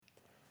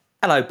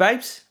Hello,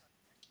 babes.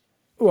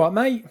 All right,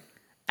 mate.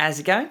 How's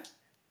it going?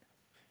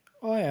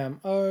 I am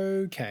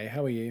okay.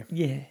 How are you?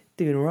 Yeah,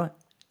 doing all right.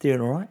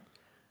 Doing all right.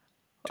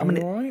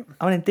 Doing all right?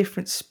 I'm in a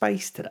different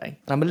space today.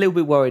 I'm a little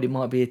bit worried it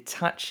might be a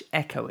touch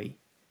echoey,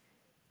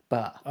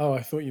 but Oh,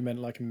 I thought you meant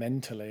like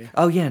mentally.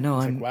 oh yeah, no,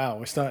 It's I'm like, wow,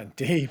 we're starting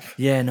deep.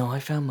 yeah, no, I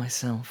found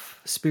myself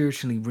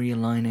spiritually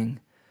realigning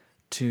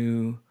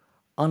to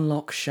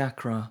unlock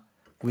chakra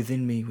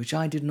within me, which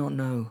I did not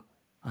know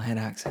I had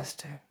access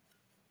to.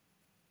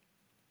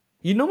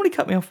 You normally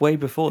cut me off way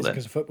before Is it then.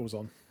 because the football's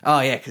on? Oh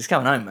yeah, because it's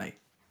coming home, mate.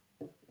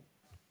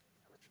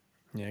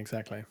 Yeah,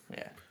 exactly.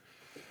 Yeah,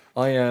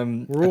 I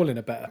We're all in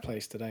a better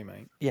place today,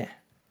 mate. Yeah,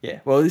 yeah.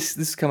 Well, this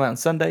has come out on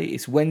Sunday.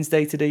 It's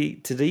Wednesday today.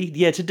 Today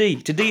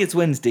it's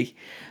Wednesday,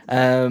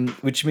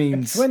 which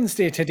means It's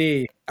Wednesday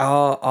today.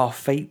 our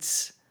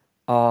fates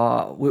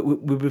are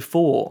we're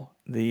before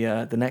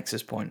the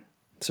nexus point.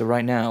 So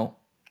right now,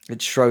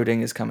 it's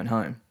Schrodinger's coming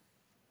home,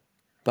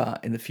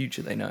 but in the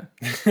future they know.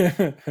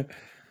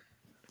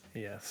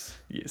 Yes.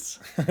 Yes,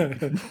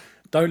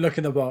 Don't look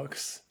in the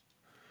box,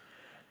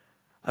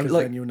 I'm because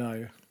like then you'll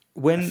know.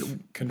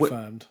 when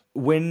Confirmed.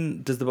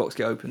 when does the box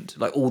get opened?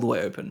 Like all the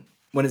way open?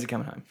 When is it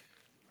coming home?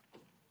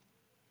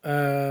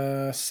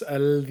 The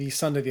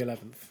Sunday the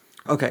 11th.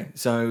 Okay,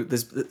 so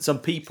there's some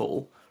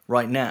people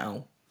right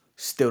now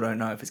still don't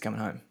know if it's coming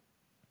home.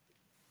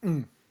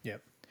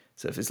 Yep.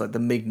 So if it's like the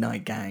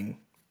Midnight Gang,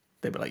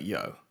 they'd be like,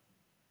 "Yo,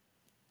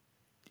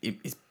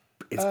 it's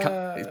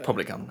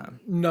probably coming home."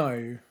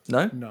 No.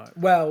 No, No.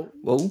 Well,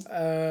 well,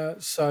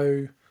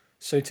 so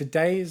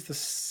today is the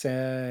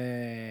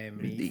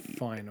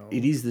semi-final.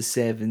 it is the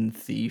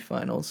seventh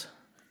finals.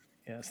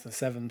 Yeah, it's the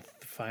seventh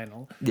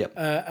final. Yep.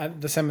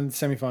 And the seventh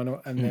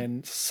semi-final, and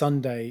then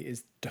Sunday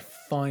is the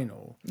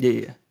final.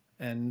 Yeah.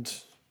 And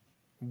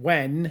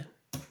when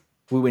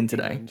We win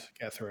today England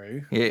get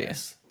through, Yeah.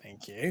 yes,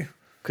 thank you.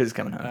 because it's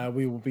coming home.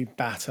 We will be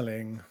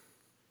battling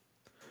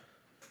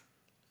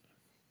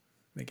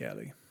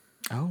Migueli.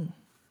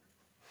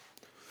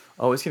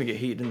 Oh, it's gonna get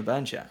heated in the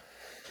band chat.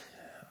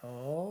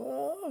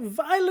 Oh,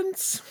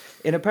 violence!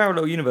 In a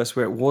parallel universe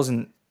where it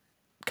wasn't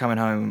coming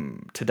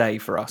home today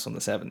for us on the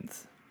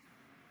 7th,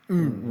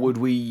 would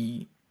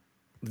we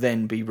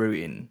then be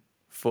rooting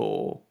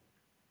for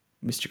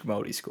Mr.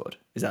 Grimaldi's squad?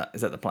 Is that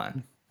the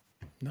plan?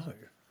 No,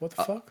 what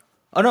the fuck?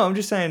 Oh no, I'm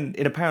just saying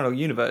in a parallel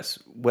universe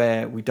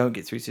where we don't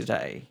get through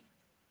today,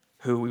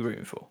 who are we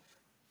rooting for?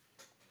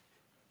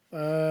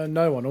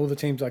 No one. All the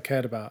teams I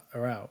cared about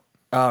are out.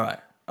 All right,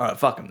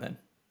 fuck them then.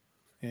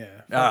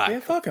 Yeah. All right. Yeah,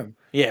 fuck them.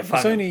 Yeah,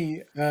 fuck It's 'em.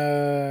 only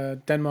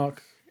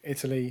Denmark,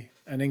 Italy,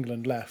 and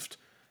England left,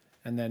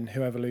 and then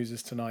whoever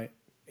loses tonight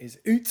is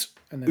out,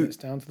 and then it's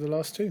down to the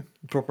last two.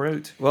 Proper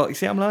out. Well, you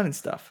see, I'm learning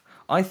stuff.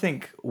 I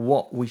think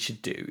what we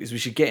should do is we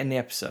should get in the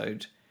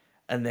episode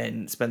and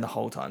then spend the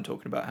whole time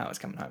talking about how it's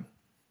coming home.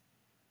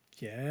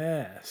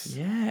 Yes.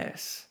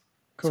 Yes.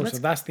 Cool. So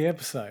that's the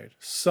episode.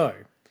 So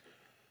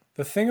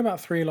the thing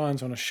about 3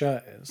 lines on a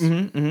shirt is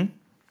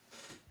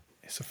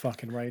it's a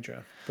fucking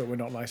rager, but we're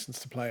not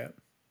licensed to play it.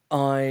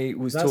 I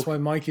was That's talking. why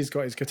Mikey's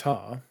got his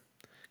guitar,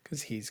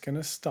 because he's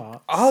gonna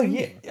start. Oh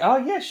singing. yeah. Oh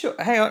yeah. Sure.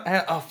 Hang on.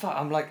 Oh fuck.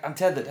 I'm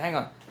tethered. Hang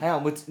on.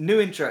 What's new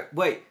intro?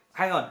 Wait.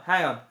 Hang on.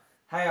 I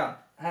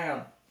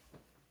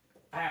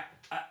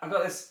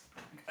got this.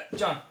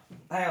 John.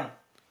 Hang on.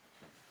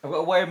 I've got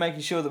a way of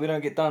making sure that we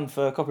don't get done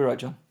for copyright,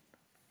 John.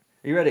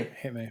 Are you ready?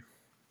 Hit me.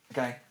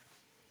 Okay.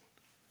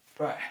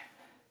 Right.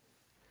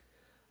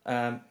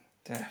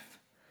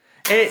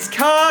 It's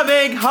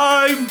coming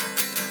home.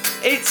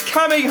 It's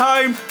coming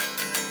home.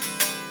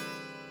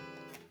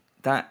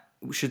 That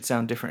should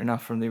sound different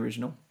enough from the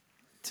original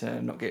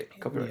to not get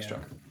copyright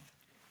struck.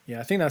 Yeah,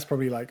 I think that's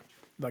probably like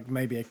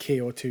maybe a key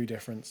or two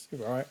difference,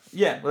 right?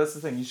 Yeah, well that's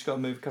the thing. You just got to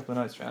move a couple of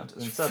notes around,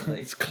 and then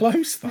suddenly. It's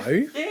close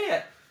though.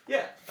 yeah.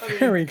 I mean,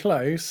 Very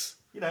close.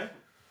 you know,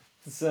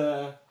 it's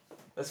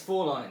there's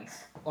 4 lines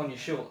on your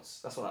shorts.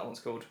 That's what that one's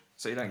called.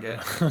 So you don't get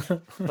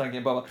bothered.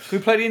 Can we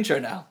play the intro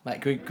now,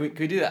 mate? Can we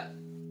do that?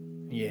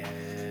 Yeah,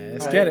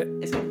 let's get it.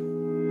 Let's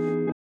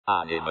go.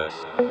 Animus.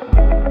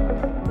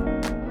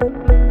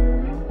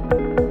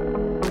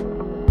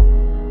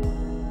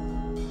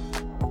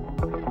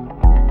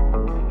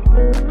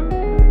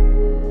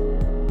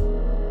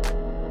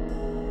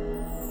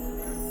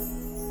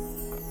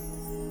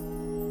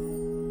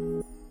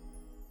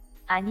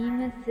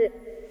 Animus.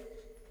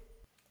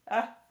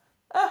 I'm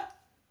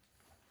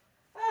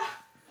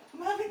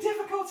having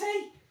difficulty.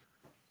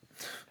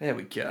 There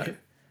we go.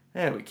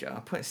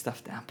 I'm putting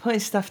stuff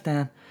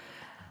down.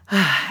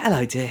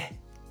 Hello, dear.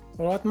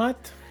 All right, mate.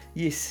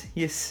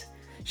 Yes.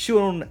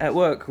 Sean at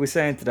work was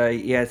saying today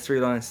he had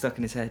 3 lines stuck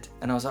in his head,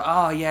 and I was like,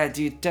 "Oh yeah,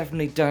 dude,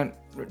 definitely don't."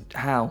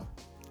 How?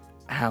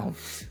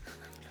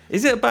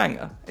 Is it a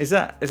banger? Is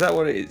that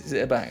what it is? Is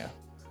it a banger?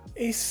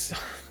 It's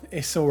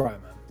all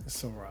right, man.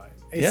 It's all right.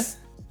 It's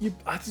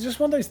just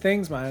one of those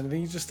things, man. And then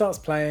he just starts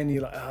playing.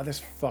 You're like, this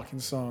fucking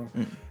song,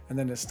 and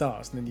then it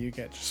starts, and then you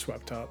get just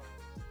swept up.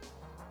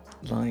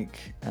 Like,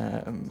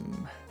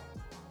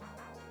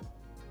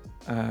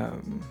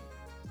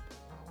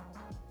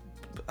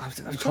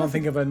 You can't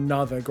think of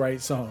another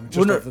great song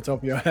just off the top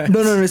of your head. No,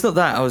 it's not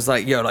that. I was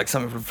like, like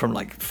something from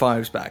like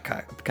Five's back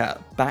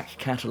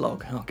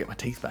catalogue. I'll get my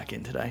teeth back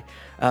in today.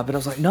 But I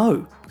was like,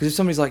 no, because if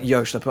somebody's like,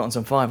 yo, should I put on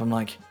some Five? I'm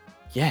like,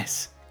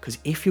 yes, because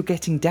if you're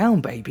getting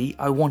down, baby,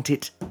 I want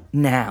it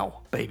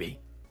now, baby.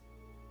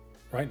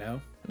 Right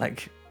now?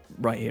 Like,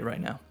 right here,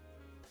 right now.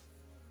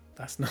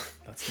 That's not.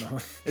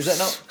 Is that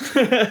not?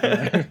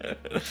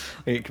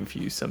 I get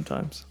confused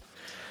sometimes.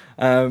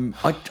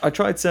 I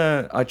tried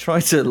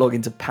to log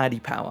into Paddy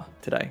Power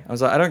today. I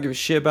was like, I don't give a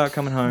shit about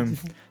coming home.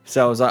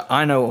 So I was like,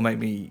 I know what will make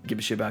me give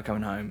a shit about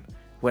coming home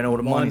when all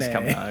the money's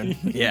coming home.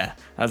 Yeah.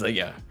 I was like,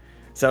 yeah.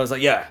 So I was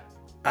like, yeah,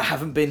 I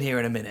haven't been here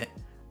in a minute.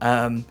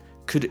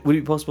 Would it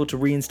be possible to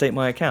reinstate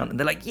my account? And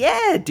they're like,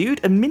 yeah,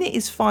 dude, a minute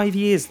is 5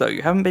 years though.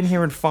 You haven't been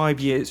here in 5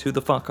 years. Who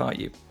the fuck are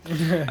you?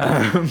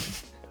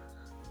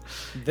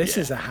 This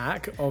is a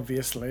hack,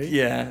 obviously.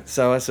 Yeah,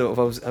 so I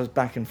was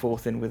back and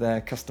forth in with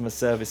a customer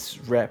service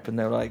rep, and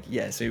they were like,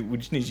 yeah, so we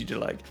just need you to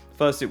like,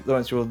 first it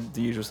went through all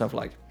the usual stuff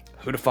like,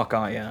 who the fuck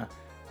are you?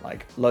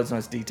 Like, loads of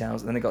nice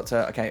details, and then they got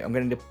to, okay, I'm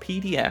going to need a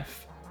PDF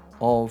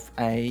of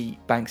a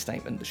bank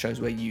statement that shows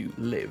where you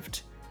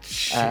lived.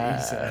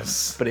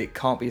 Jesus. But it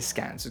can't be a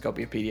scan, so it's got to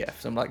be a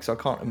PDF. So I'm like, so I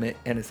can't omit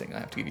anything. I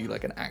have to give you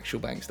like an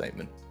actual bank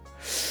statement.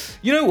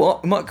 You know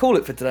what? I might call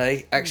it for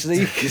today,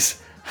 actually,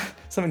 because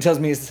something tells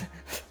me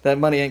that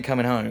money ain't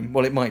coming home.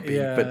 Well, it might be,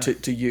 but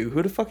to you,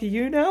 who the fuck are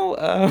you now?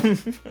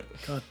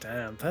 God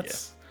damn,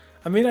 that's. Yeah.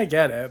 I mean, I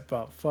get it,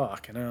 but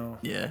fucking hell.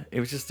 Yeah, it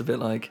was just a bit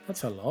like.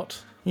 That's a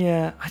lot.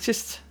 Yeah, I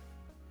just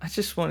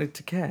wanted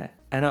to care,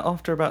 and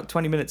after about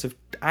 20 minutes of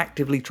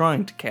actively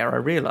trying to care, I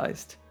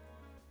realised.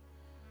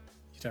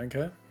 You don't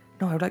care?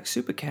 No, I would like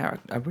super care.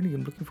 I really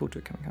am looking forward to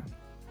it coming home.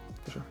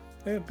 For sure.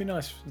 Yeah, it'd be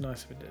nice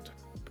if it did,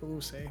 but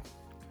we'll see.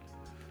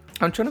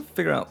 I'm trying to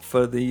figure out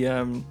for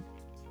the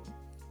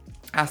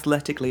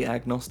athletically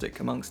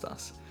agnostic amongst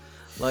us,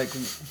 like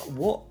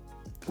what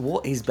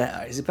is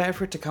better? Is it better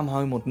for it to come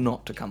home or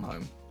not to come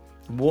home?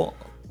 What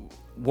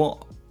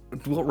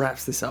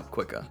wraps this up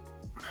quicker?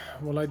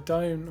 Well, I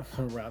don't.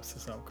 What wraps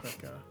this up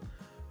quicker?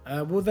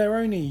 Well, they're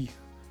only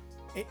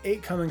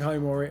it coming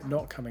home or it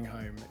not coming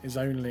home is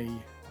only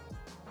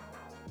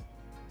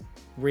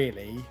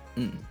really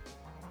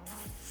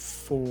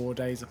 4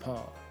 days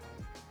apart.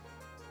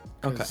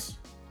 Okay.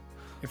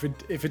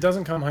 If it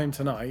doesn't come home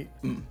tonight,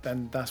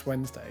 then that's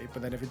Wednesday.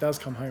 But then if it does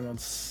come home on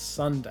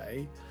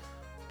Sunday,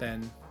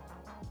 then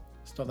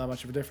it's not that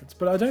much of a difference.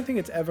 But I don't think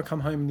it's ever come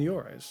home in the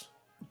Euros.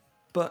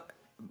 But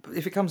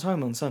if it comes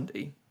home on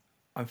Sunday,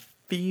 I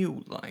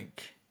feel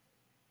like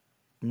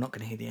I'm not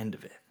going to hear the end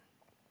of it.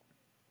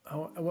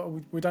 Oh,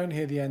 well, we don't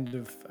hear the end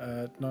of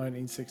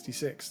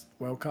 1966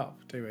 World Cup,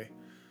 do we?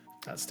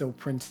 That's still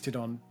printed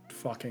on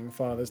fucking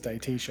Father's Day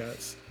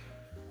T-shirts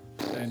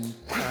and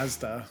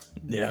Asda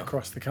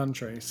across the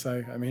country.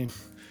 So I mean,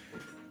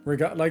 we've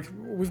got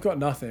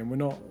nothing. We're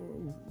not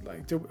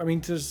like.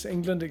 Does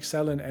England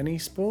excel in any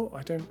sport?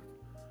 I don't.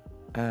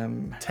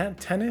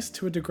 Tennis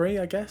to a degree,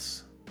 I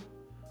guess.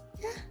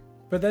 Yeah.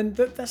 But then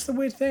that's the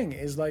weird thing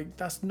is like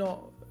that's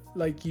not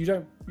like you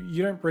don't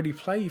really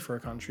play for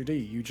a country, do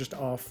you? You just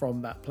are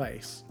from that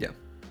place. Yeah.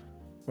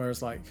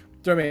 Whereas like,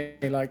 do you know what I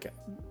mean? Like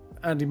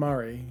Andy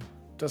Murray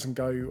doesn't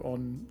go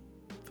on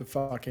the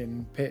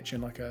fucking pitch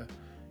in like a.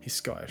 He's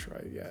Scottish,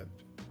 right? Yeah,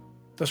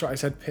 that's right. I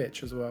said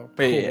pitch as well.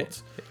 Yeah.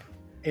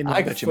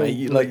 I got you, mate.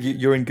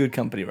 You're in good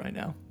company right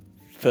now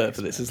for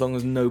this. As long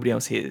as nobody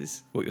else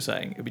hears what you're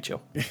saying, it'll be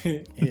chill.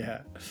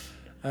 Yeah.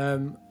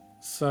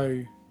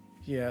 So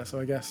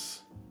I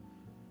guess.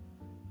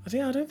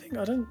 Yeah, I don't think.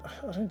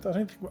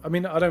 I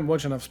mean, I don't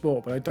watch enough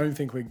sport, but I don't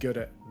think we're good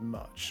at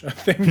much. I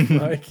think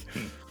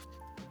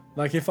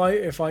like if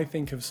I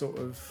think of sort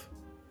of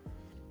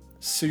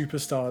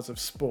superstars of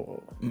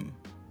sport.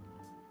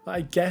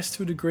 I guess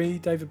to a degree,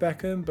 David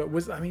Beckham, but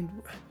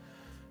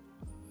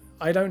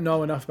I don't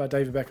know enough about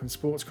David Beckham's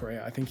sports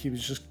career. I think he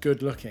was just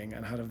good looking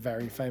and had a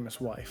very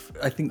famous wife.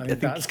 I think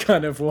that's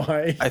kind of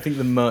why. I think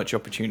the merch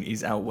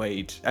opportunities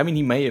outweighed. I mean,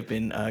 he may have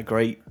been a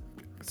great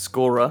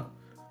scorer,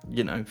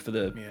 for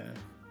the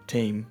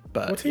team.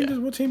 But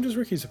what team does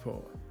Ricky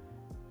support?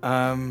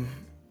 I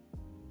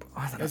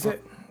don't know.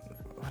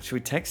 Should we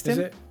text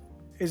him?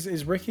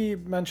 Is Ricky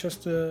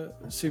Manchester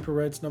Super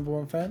Reds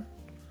 #1 fan?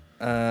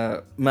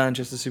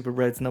 Manchester Super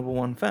Reds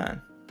 #1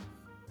 fan.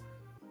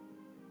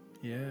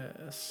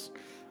 Yes.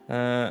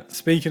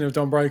 Speaking of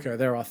Don Broco,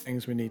 there are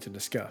things we need to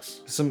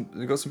discuss.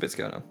 We've got some bits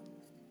going on.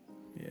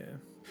 Yeah.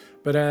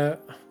 But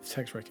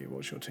text Ricky,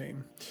 what's your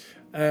team?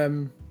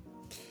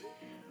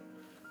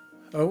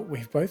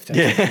 We've both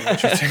texted Ricky,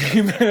 what's your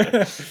team?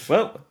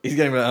 Well, he's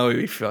going like, oh,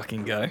 we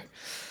fucking go.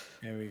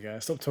 Here we go.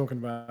 Stop talking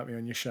about me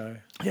on your show.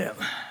 Yeah.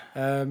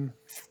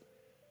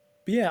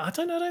 But yeah, I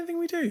don't think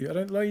we do. I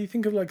don't like. You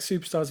think of like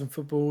superstars in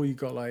football. You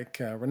got like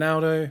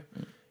Ronaldo,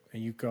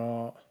 and you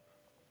got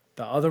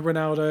the other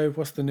Ronaldo.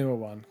 What's the newer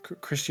one?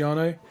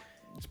 Cristiano.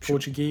 It's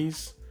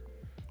Portuguese.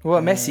 What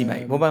about Messi,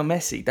 mate? What about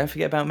Messi? Don't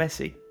forget about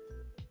Messi.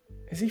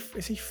 Is he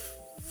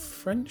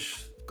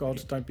French?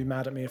 God, don't be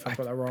mad at me if I've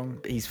got that wrong.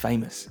 He's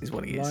famous, is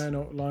what he is.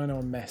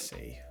 Lionel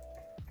Messi.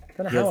 I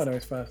don't know He how has- I know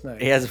his first name.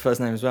 He has a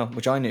first name as well,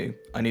 which I knew.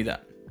 I knew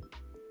that.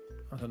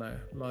 I don't know.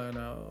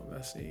 Lionel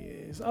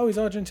Messi is... Oh, he's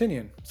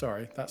Argentinian.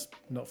 Sorry, that's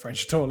not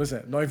French at all, is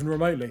it? Not even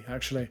remotely,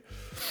 actually.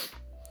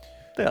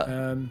 They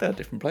are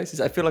different places.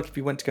 I feel like if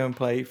you went to go and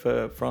play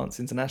for France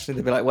internationally,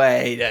 they'd be like,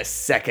 wait a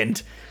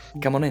second,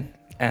 come on in.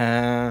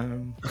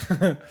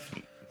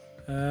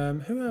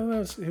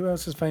 Who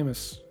else is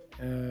famous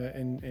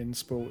in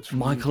sports? from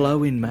the Michael UK?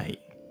 Owen, mate.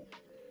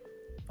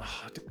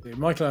 Oh, dude,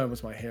 Michael Owen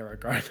was my hero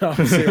growing up.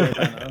 Zero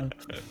banner.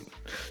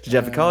 Did you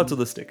have the cards or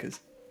the stickers?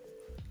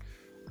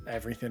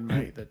 Everything,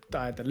 mate.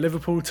 I had the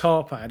Liverpool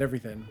top. I had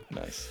everything.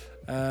 Nice.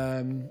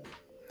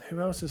 Who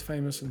else is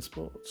famous in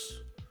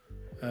sports?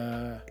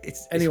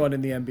 It's Anyone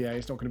in the NBA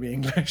is not going to be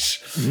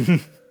English.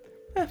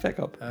 yeah, fair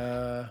cop.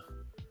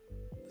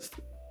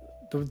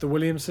 The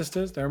Williams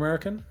sisters, they're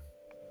American.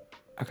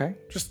 Okay.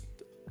 Just,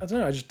 I don't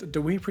know.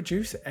 Do we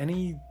produce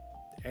any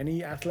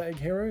athletic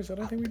heroes? I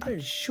don't think we do. I'm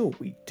sure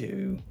we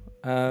do.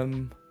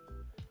 Do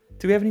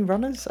we have any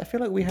runners? I feel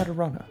like we had a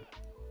runner.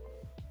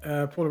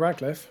 Paula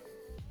Radcliffe.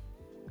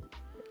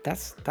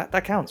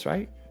 That counts,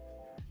 right?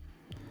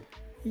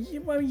 Yeah,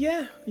 well,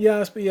 yeah,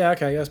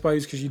 okay. I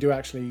suppose because you do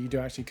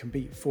actually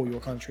compete for your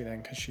country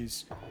then,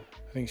 because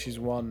I think she's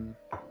won.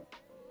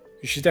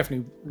 She's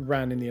definitely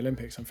ran in the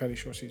Olympics. I'm fairly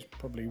sure she's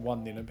probably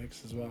won the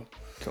Olympics as well.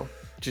 Cool.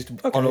 Just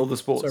Okay. on all the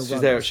sports. So She's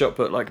runners. there at shot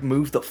put, like,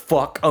 move the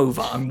fuck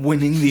over. I'm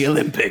winning the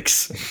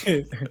Olympics.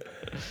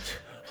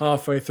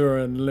 Halfway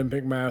through an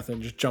Olympic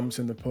marathon, just jumps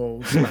in the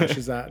pool,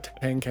 smashes that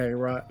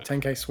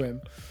 10k swim.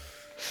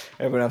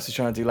 Everyone else is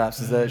trying to do laps.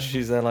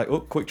 She's there like,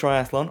 oh, quick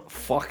triathlon.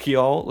 Fuck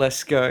y'all,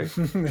 let's go.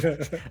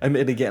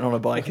 Admittedly, getting on a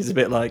bike is a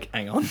bit like,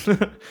 hang on.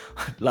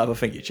 Love, I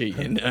think you're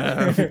cheating.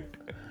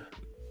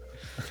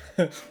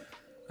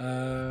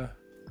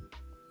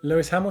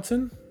 Lewis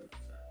Hamilton,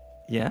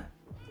 Yeah.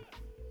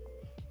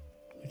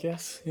 I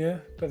guess. Yeah,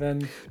 but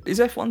then Is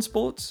F1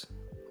 sports?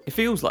 It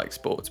feels like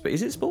sports, but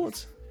is it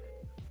sports?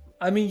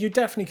 I mean, you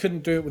definitely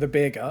couldn't do it with a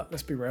beer gut.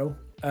 Let's be real.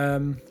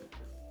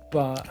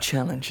 But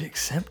Challenge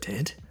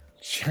accepted.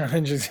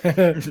 challenges.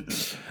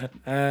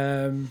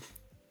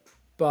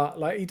 But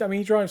like,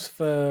 he drives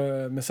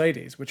for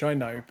Mercedes, which I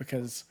know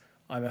because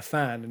I'm a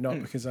fan, and not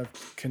because I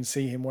can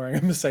see him wearing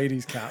a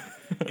Mercedes cap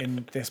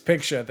in this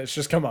picture that's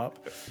just come up.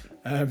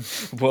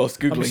 Whilst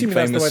Googling assuming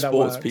that's the famous way that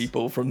sports works.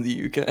 people from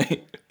the UK.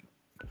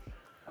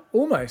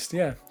 Almost,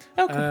 yeah.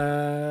 Oh,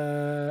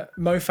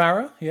 Mo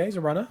Farah, yeah, he's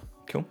a runner.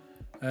 Cool.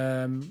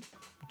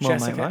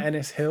 Jessica mate, right?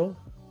 Ennis Hill,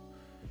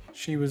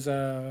 she was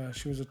a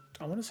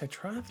I want to say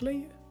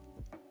triathlete.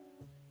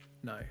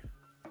 No,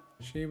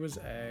 she was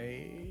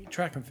a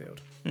track and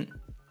field. Who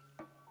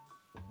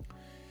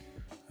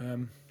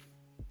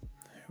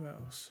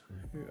else?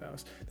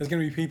 There's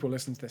going to be people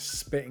listening to this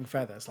spitting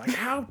feathers, like,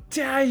 how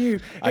dare you?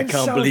 I can't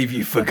insult believe you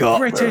the forgot,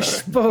 British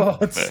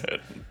sports.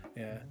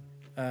 Yeah.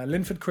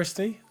 Linford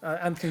Christie,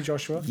 Anthony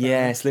Joshua.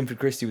 Yes, Linford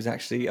Christie was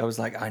actually, I was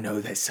like, I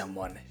know there's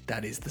someone.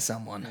 That is the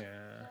someone.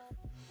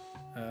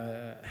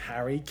 Yeah.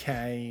 Harry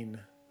Kane.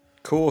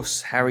 Of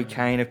course, Harry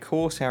Kane. Of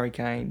course, Harry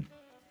Kane.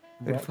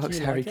 Who the Rock fuck's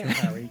you Harry like it, Kane?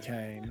 Harry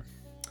Kane.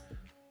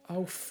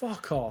 Oh,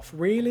 fuck off.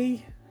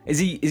 Really? Is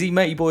he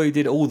matey boy who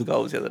did all the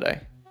goals the other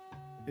day?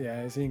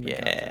 Yeah, is he England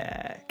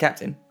Yeah.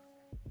 Captain.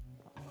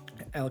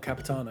 captain? El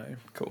Capitano.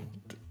 Cool.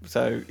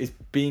 So is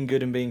being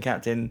good and being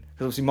captain,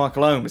 because obviously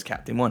Michael Owen was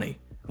captain, wasn't he?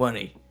 Weren't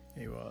he?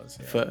 He was.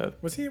 Yeah. For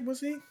Was he? I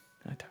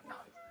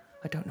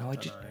don't know.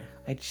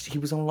 I just he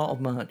was on a lot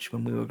of merch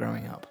when we were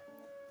growing up.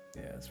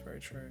 Yeah, that's very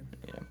true.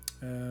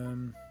 Yeah.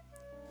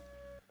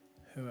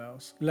 Who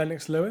else?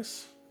 Lennox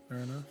Lewis. Fair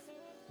enough.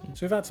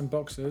 So we've had some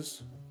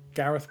boxers.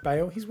 Gareth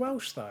Bale. He's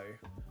Welsh though.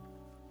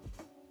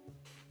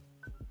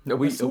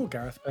 Are I saw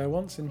Gareth Bale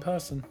once in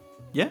person.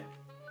 yeah.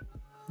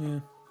 Yeah.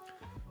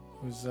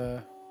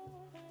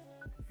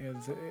 It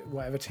was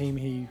whatever team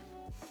he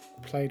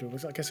played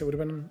with. I guess it would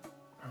have been.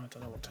 I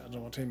don't know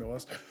what team it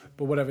was,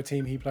 but whatever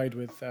team he played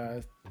with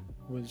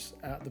was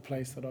at the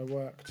place that I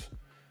worked,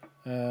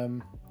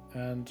 and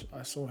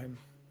I saw him,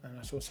 and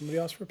I saw somebody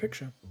else for a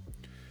picture.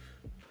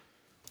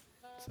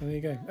 So there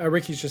you go.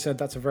 Ricky's just said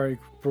that's a very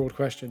broad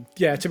question.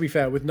 Yeah, to be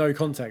fair, with no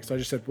context, I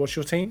just said, "What's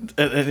your team?"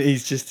 And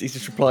he's just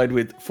replied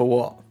with, for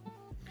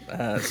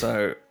what?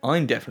 So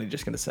I'm definitely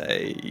just going to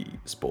say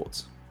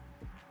sports.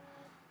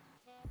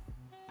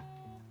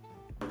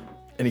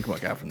 And you can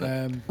work out from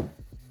there.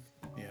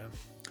 Yeah.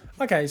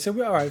 Okay, so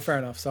all right, fair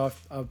enough. So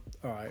I've all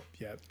right,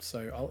 yeah.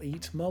 So I'll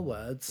eat my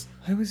words.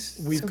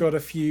 We've got a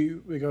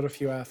few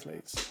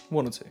athletes.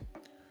 one or two.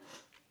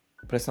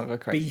 But let's not go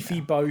crazy. Beefy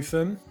now.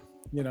 Botham,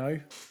 you know,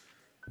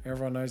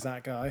 everyone knows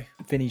that guy.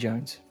 Vinnie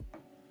Jones.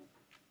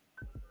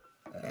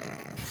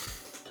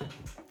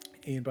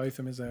 Ian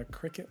Botham is a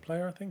cricket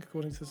player, I think,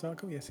 according to the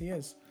circle. Yes, he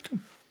is.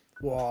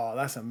 Wow,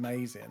 that's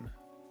amazing.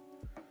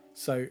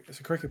 So it's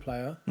a cricket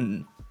player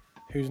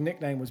whose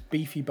nickname was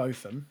Beefy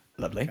Botham.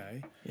 Lovely.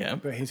 Okay. Yeah.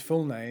 But his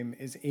full name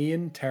is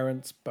Ian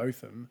Terence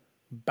Botham,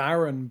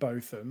 Baron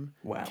Botham,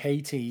 Wow.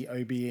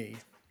 KTOBE.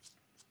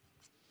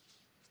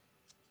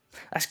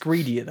 That's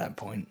greedy at that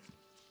point.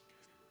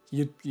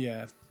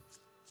 Yeah.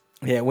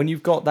 Yeah, when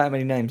you've got that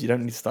many names, you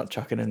don't need to start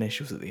chucking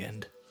initials at the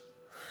end.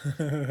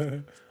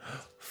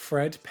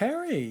 Fred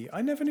Perry.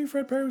 I never knew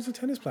Fred Perry was a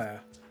tennis player.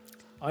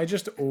 I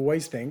just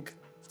always think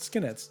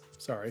skinheads.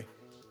 Sorry.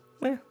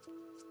 Yeah.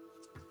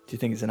 Do you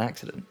think it's an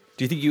accident?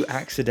 Do you think you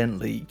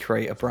accidentally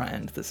create a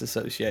brand that's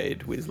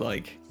associated with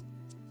like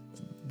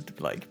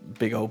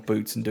big old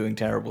boots and doing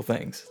terrible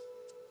things?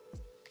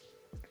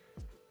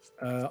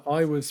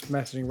 I was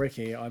messaging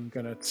Ricky. I'm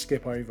going to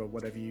skip over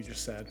whatever you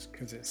just said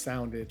because it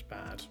sounded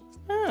bad.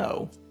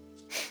 Oh.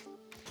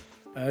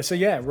 So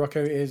yeah,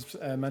 Rocco is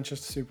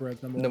Manchester Super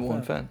Reds number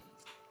one fan.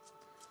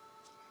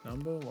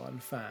 Number one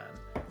fan.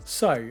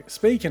 So,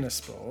 speaking of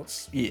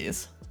sports,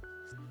 Yes.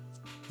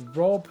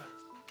 Rob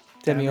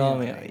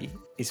Demiani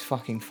is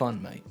fucking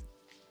fun, mate.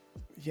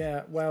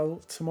 Yeah, well,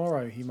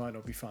 tomorrow he might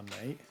not be fun,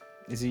 mate.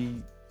 Is he?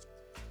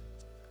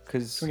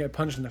 Because He's going to get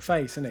punched in the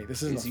face, isn't he?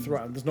 This isn't Is a he-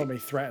 threat. There's not me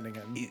threatening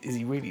him. is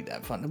he really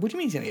that fun? What do you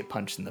mean he's gonna get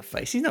punched in the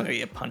face? He's not gonna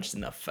get punched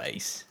in the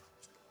face.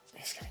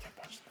 He's going to get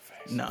punched in the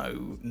face.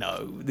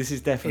 No. This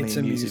is definitely It's a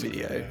a music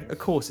music video. video. Of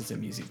course, it's a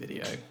music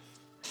video.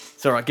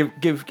 It's all right. Give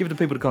the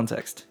people the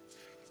context.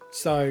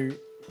 So,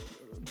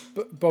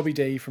 Bobby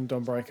D from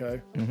Don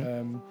Braco,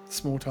 Mm-hmm.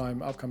 small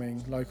time,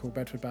 upcoming local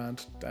Bedford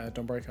band,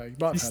 Don Braco. You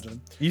might have heard of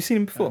them. You've seen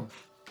him before.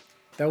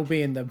 They'll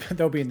be in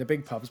the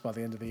big pubs by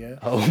the end of the year.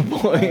 Oh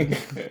boy.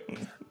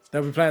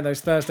 They'll be playing those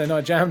Thursday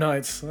night jam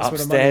nights. That's where the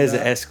Upstairs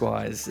money's at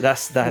Esquires.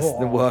 That's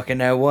the working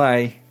their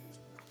way.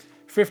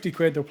 50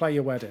 quid, they'll play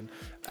your wedding.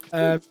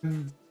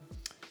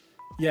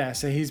 Yeah,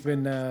 so he's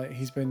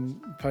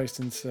been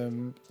posting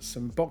some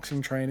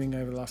boxing training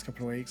over the last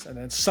couple of weeks, and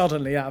then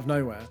suddenly out of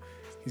nowhere,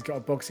 he's got a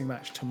boxing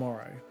match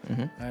tomorrow.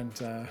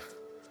 And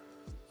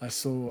I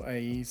saw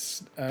a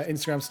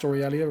Instagram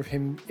story earlier of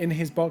him in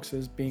his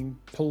boxers being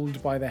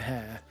pulled by the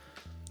hair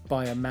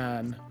by a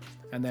man,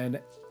 and then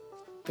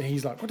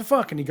he's like, "What the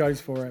fuck?" and he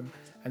goes for him,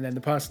 and then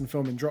the person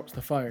filming drops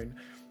the phone,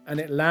 and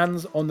it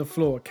lands on the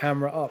floor,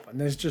 camera up, and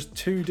there's just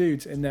two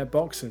dudes in their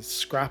boxers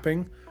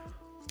scrapping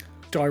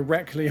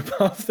directly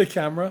above the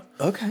camera.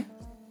 Okay.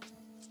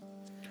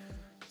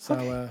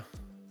 So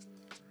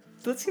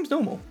That seems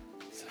normal.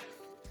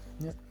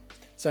 yeah.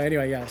 So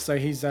anyway, yeah. So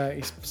he's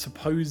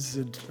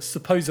supposedly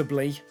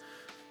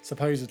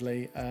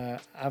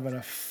having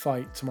a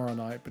fight tomorrow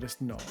night, but it's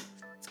not.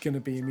 It's going to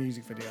be a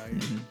music video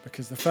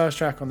because the first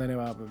track on their new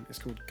album is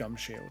called Gum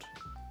Shield.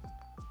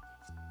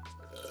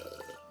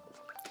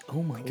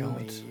 Oh my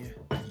god.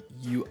 The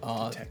You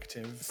are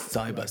detective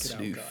cyber work it out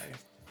sleuth. guy.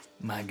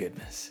 My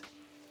goodness.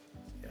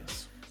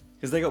 Yes.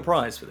 Because they got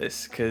prize for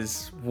this.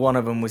 Because one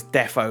of them was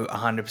defo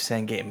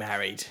 100% getting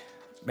married.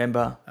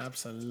 Remember?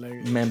 Absolutely.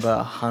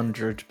 Remember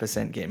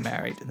 100% getting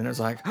married. And then it was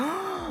like,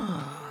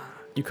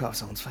 you cut off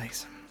someone's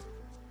face.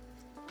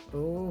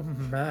 Oh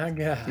my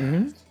god.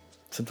 Mm-hmm.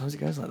 Sometimes it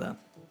goes like that.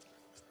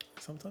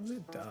 Sometimes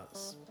it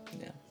does.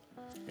 Yeah.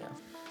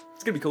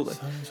 It's going to be cool though.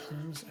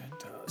 Sometimes it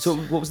does. So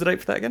what was the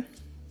date for that again?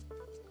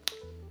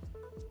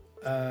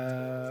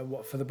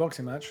 What for the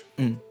boxing match?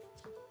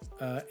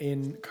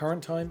 In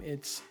current time,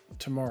 it's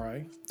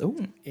tomorrow. Oh.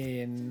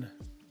 In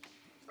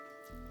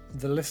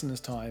the listener's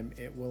time,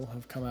 it will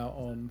have come out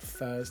on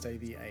Thursday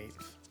the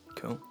 8th.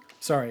 Cool.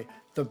 Sorry,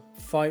 the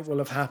fight will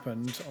have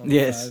happened on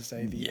Yes.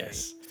 Thursday the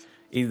 8th.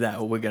 Either that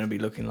or we're going to be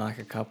looking like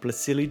a couple of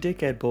silly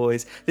dickhead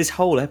boys. This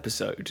whole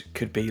episode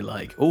could be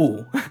like,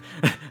 oh,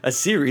 a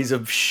series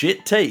of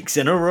shit takes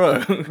in a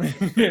row.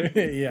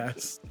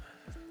 Yes.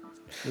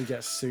 We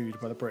get sued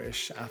by the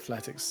British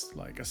Athletics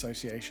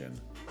Association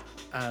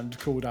and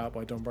called out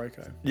by Don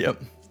Braco.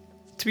 Yep.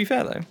 To be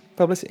fair though,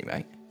 publicity,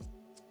 mate.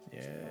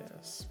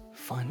 Yes.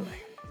 Finally.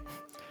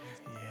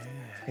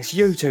 Yeah. It's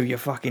you two, you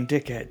fucking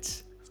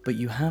dickheads. But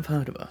you have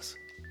heard of us.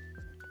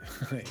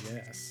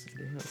 Yes.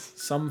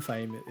 Some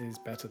fame is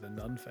better than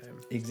none fame.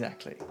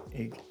 Exactly.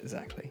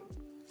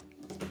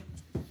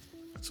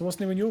 So what's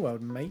new in your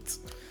world, mate?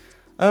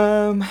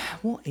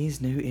 What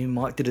is new in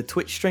my... Did a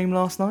Twitch stream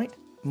last night,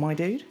 my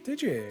dude.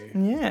 Did you?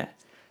 Yeah.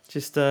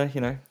 Just,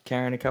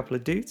 carrying a couple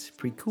of dudes.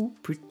 Pretty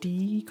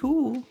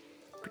cool.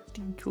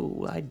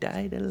 I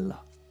died a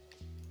lot.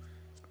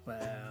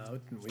 Well,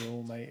 didn't we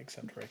all, mate,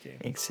 except Ricky?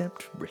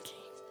 Except Ricky.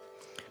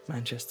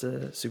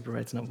 Manchester Super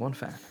Reds #1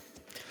 fan.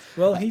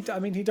 Well, he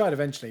died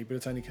eventually, but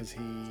it's only because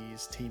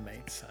his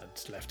teammates had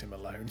left him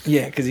alone.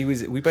 Yeah, because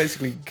we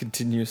basically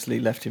continuously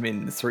left him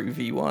in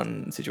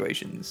 3v1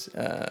 situations.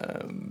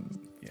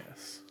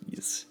 Yes.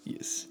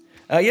 Yes.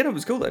 Yeah, no, it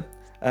was cool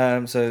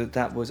though. So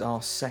that was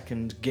our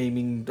third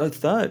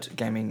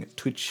gaming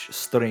Twitch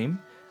stream.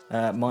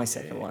 My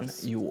second one,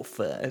 your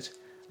third.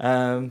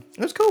 It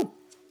was cool.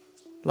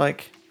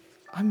 Like,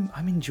 I'm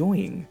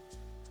enjoying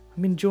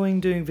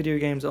doing video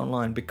games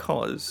online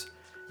because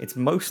it's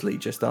mostly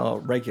just our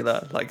regular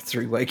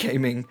three-way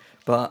gaming,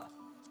 but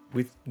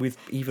with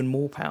even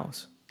more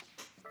pals.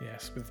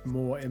 Yes, with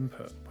more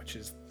input, which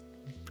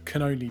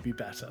can only be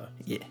better.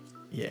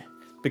 Yeah.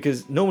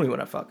 Because normally when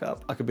I fuck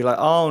up, I could be like,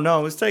 oh no,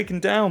 I was taken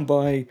down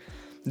by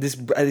this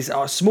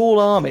small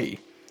army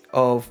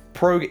of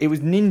It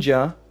was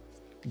Ninja,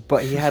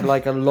 but he had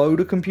like a load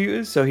of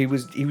computers, so he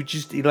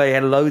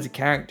had loads of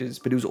characters,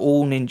 but it was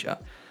all ninja.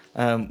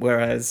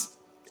 Whereas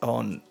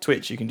on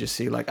Twitch, you can just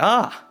see like,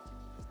 I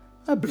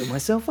blew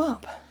myself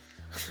up.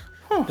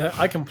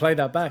 I can play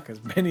that back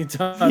as many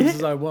times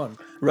as I want.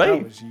 Right.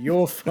 That was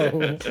your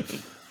fault.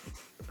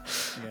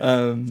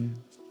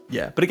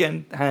 Yeah, but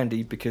again,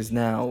 handy because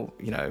now,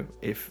 you know,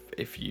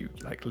 if you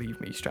like leave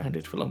me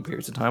stranded for long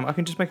periods of time, I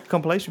can just make a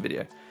compilation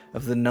video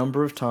of the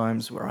number of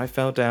times where I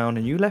fell down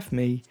and you left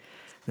me,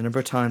 the number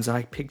of times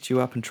I picked you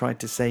up and tried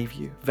to save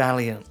you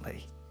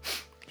valiantly,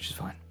 which is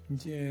fine.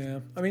 Yeah.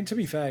 I mean, to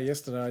be fair,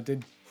 yesterday I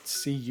did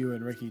see you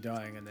and Ricky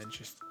dying and then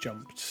just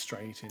jumped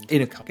straight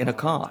into In a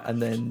car,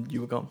 and then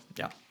you were gone.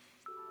 Yeah.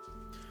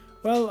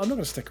 Well, I'm not going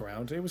to stick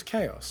around. It was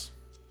chaos.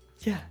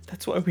 Yeah,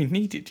 that's why we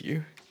needed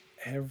you.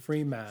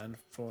 Every man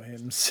for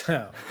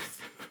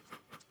himself.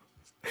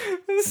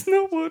 That's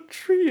not what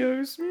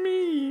trios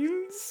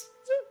means.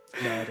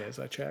 No, it is.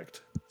 I checked.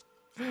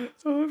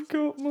 I've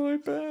got my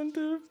band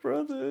of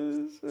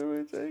brothers, so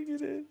we're taking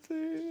it to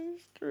the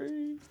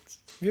streets.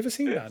 Have you ever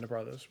seen Band of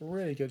Brothers?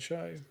 Really good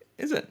show.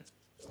 Is it?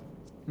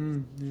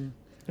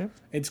 Yeah.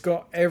 It's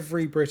got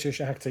every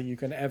British actor you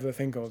can ever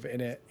think of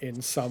in it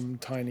in some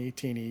tiny,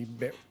 teeny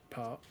bit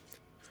part.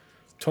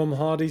 Tom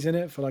Hardy's in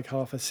it for like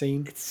half a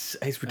scene. It's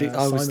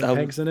ridiculous. Simon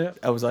Pegg's in it.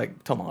 I was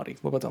like, Tom Hardy.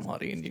 What about Tom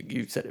Hardy? And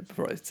you said it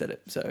before I said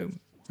it, so...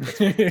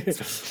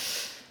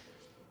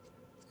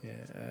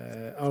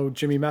 Yeah.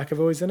 Jimmy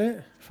McAvoy's in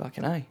it.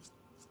 Fucking A.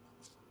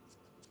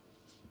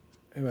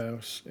 Who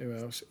else?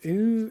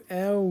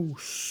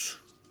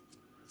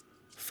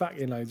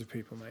 Fucking loads of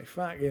people, mate.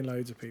 Fucking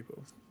loads of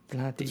people.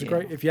 Bloody It's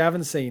great. If you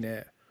haven't seen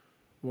it,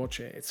 watch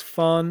it. It's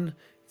fun.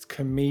 It's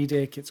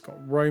comedic. It's got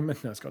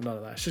romance. No, it's got none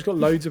of that. It's just got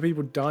loads of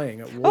people dying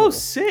at war. Oh,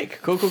 sick.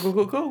 Cool.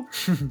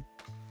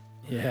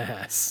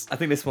 Yes. I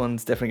think this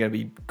one's definitely going to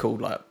be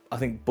called, like, I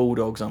think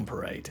Bulldogs on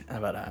Parade. How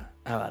about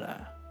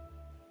that?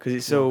 Because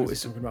it's so...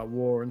 It's talking about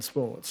war and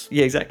sports.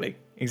 Yeah, exactly.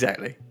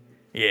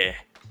 Yeah.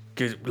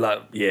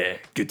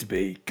 Good to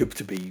be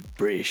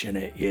British,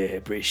 innit? Yeah,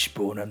 British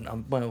born.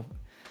 And well,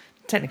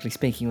 technically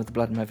speaking, with the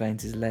blood in my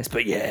veins is less,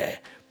 but yeah,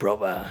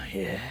 brother,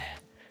 yeah.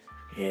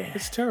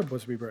 It's terrible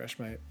to be British,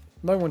 mate.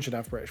 No one should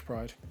have British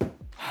pride. There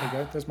you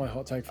go. There's my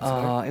hot take for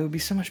today. It would be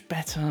so much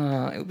better.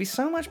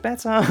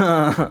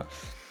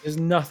 There's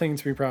nothing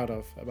to be proud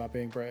of about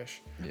being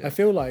British. Yeah. I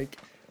feel like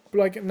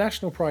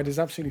national pride is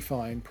absolutely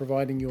fine,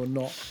 providing you're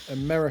not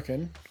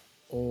American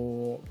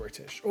or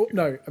British. Or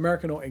no,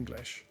 American or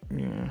English.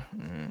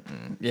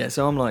 Yeah,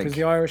 so I'm like... Because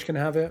the Irish can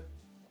have it,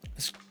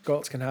 the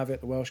Scots can have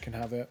it, the Welsh can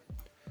have it.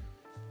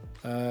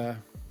 The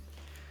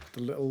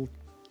little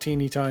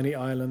teeny tiny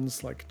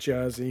islands like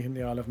Jersey and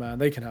the Isle of Man,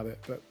 they can have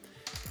it. But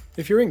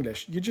if you're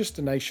English, you're just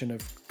a nation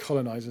of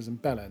colonisers and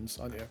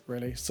bellends, aren't you,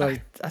 really? So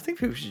I think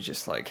people should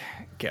just, like,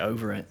 get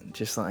over it.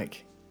 Just,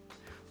 like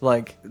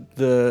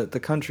the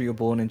country you're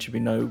born in should be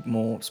no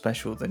more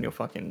special than your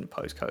fucking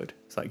postcode.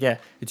 It's like, yeah,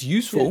 it's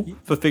useful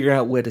for figuring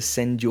out where to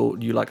send you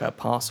like a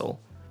parcel.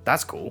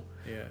 That's cool.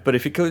 Yeah. But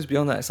if it goes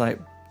beyond that, it's like,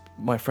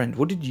 my friend,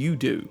 what did you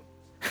do?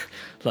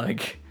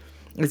 Like,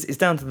 it's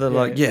down to the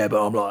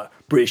but I'm like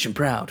British and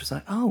proud. It's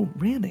like, oh,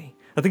 really?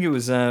 I think it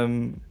was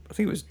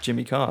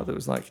Jimmy Carr that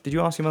was like, did you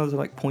ask your mother to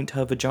like point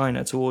her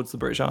vagina towards the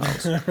British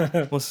Isles?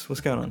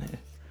 What's going on here?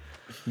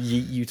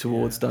 Yeet you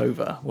towards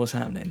Dover. What's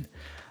happening?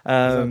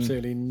 There's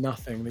absolutely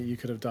nothing that you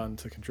could have done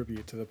to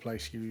contribute to the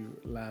place you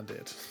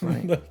landed.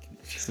 Right.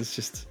 It's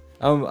just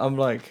I'm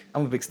a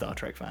big Star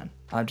Trek fan.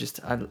 I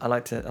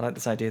like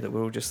this idea that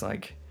we'll all just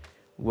like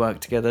work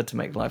together to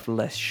make life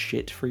less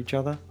shit for each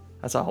other.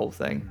 That's our whole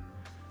thing.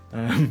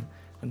 And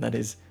that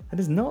is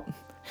not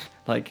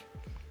like,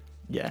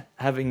 yeah,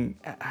 having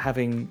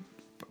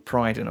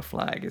pride in a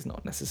flag is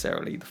not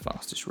necessarily the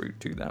fastest route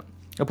to that.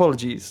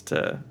 Apologies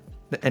to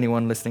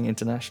anyone listening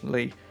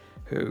internationally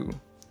who,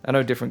 I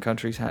know different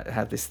countries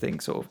have this thing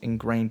sort of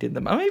ingrained in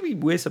them. And maybe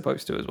we're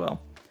supposed to as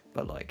well.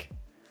 But like,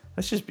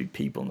 let's just be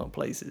people, not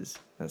places.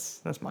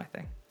 That's my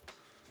thing.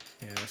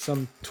 Yeah,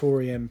 some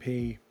Tory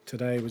MP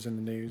today was in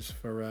the news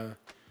for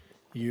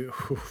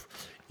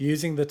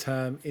using the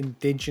term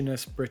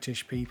Indigenous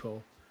British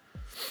people.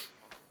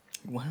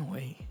 Wow,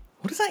 wait.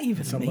 What does that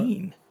even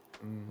mean?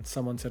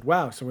 Someone said,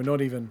 "Wow, so we're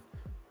not even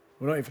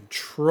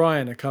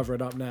trying to cover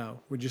it up now.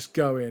 We're just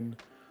going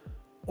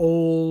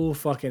all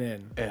fucking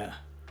in." Yeah.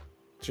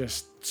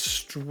 Just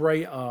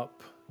straight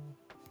up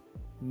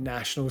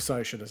National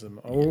Socialism.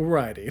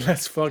 Alrighty,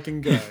 let's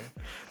fucking go.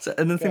 So,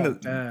 and the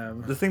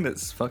damn. thing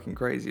that's fucking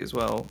crazy as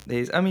well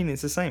is, I mean,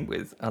 it's the same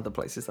with other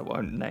places that I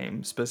won't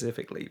name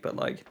specifically, but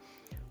like,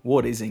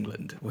 what is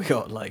England? We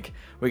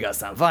got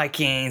some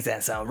Vikings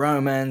and some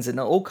Romans and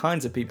all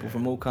kinds of people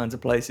from all kinds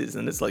of places,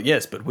 and it's like,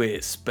 yes, but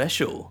we're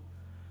special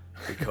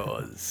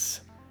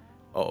because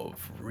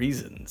of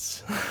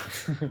reasons.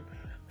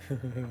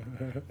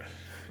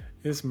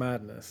 It's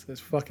madness. It's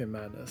fucking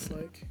madness.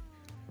 Like,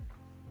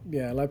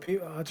 yeah, like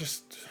people are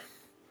just,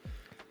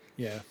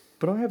 yeah.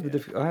 But I have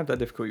that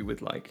difficulty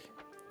with like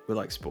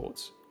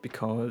sports,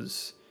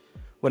 because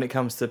when it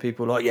comes to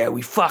people like, yeah,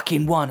 we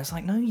fucking won. It's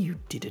like, no, you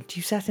didn't.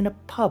 You sat in a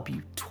pub,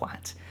 you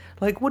twat.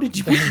 Like, what did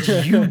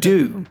you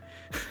do?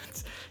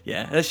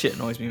 Yeah, that shit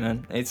annoys me,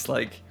 man. It's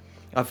like,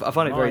 I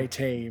find it very... My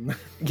team.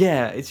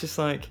 Yeah, it's just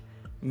like,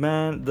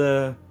 man,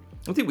 I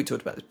think we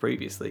talked about this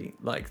previously,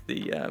 like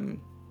the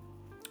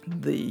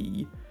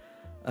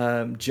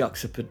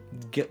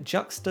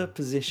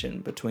juxtaposition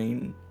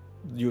between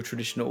your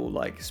traditional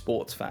like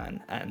sports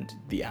fan and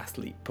the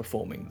athlete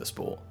performing the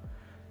sport.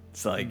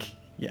 It's like,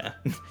 yeah,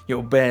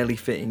 you're barely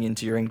fitting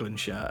into your England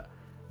shirt,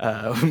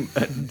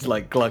 and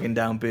like glugging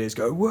down beers,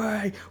 go,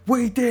 "Way,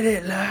 we did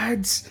it,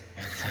 lads!"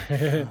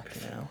 Fucking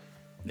hell.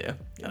 Yeah,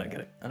 I don't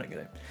get it.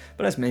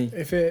 But that's me.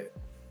 If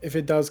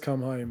it does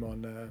come home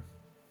on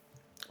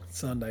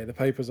Sunday, the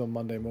papers on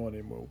Monday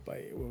morning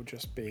will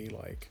just be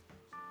like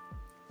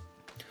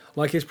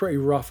it's pretty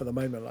rough at the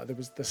moment. Like there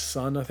was the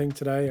Sun, I think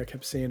today I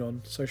kept seeing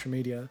on social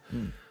media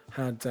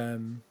had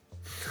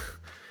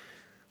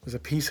was a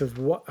piece of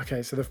what?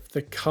 Okay, so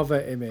the cover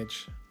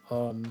image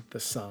on the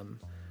Sun.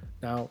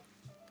 Now,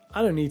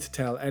 I don't need to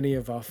tell any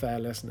of our fair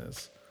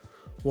listeners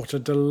what a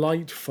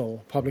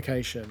delightful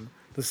publication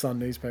the Sun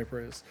newspaper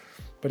is,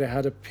 but it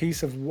had a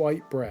piece of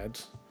white bread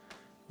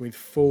with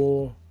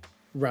 4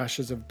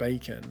 rashers of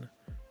bacon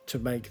to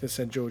make the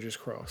St. George's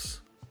Cross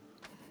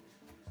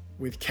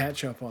with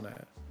ketchup on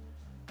it,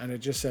 and it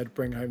just said,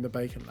 "Bring home the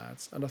bacon,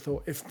 lads." And I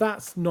thought, if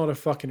that's not a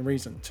fucking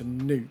reason to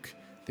nuke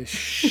this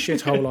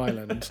shithole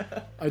island,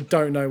 I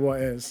don't know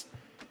what is.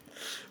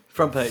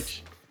 Front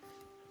page,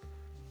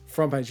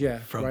 yeah.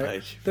 front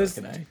right? page.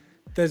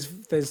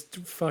 There's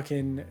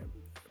fucking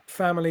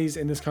families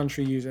in this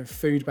country using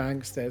food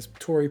banks. There's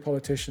Tory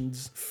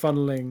politicians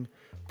funneling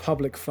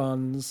public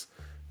funds.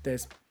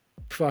 There's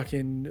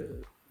fucking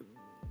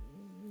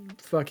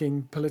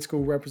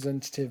political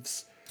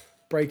representatives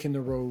breaking the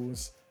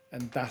rules,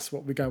 and that's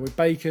what we're going with: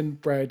 bacon,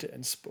 bread,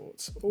 and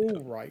sports.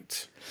 All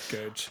right,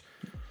 good.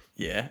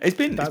 Yeah,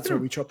 that's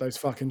what we chop those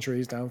fucking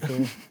trees down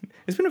for.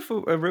 It's been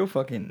a real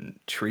fucking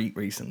treat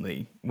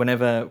recently.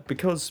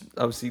 Because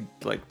obviously,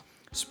 like,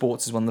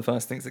 sports is one of the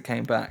first things that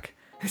came back.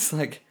 It's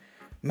like,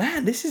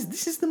 man, this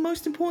is the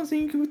most important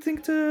thing you could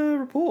think to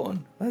report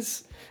on.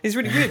 It's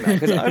really weird, man,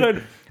 because I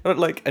don't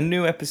like a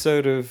new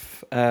episode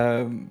of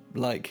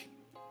like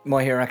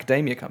My Hero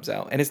Academia comes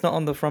out and it's not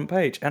on the front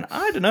page, and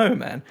I don't know,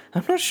 man.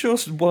 I'm not sure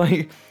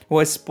why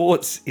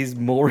sports is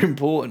more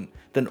important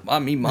than, I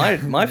mean,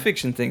 my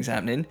fiction thing's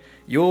happening.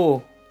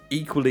 Your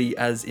equally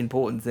as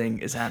important thing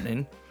is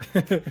happening.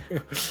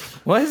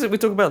 Why is it we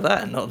talk about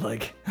that and not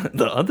like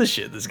the other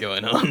shit that's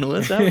going on?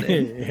 What's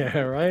happening? Yeah,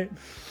 right.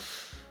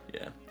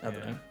 Yeah, I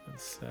don't know.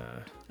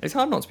 It's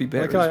hard not to be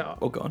better.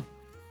 Like gone.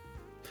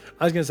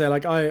 I was gonna say,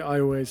 like, I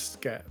always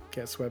get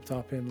swept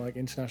up in like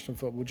international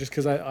football just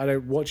because I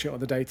don't watch it on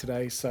the day to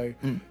day. So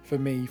for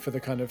me, for the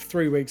kind of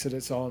 3 weeks that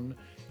it's on,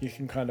 you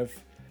can kind of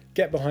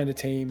get behind a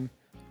team,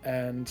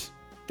 and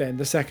then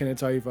the second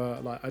it's over,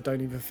 like, I don't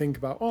even think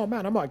about, oh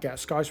man, I might get a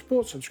Sky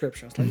Sports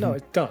subscription. It's like, no,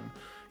 it's done.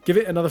 Give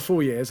it another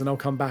 4 years and I'll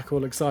come back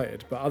all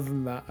excited. But other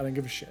than that, I don't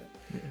give a shit.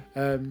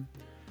 Yeah.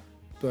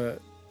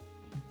 But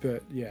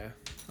yeah,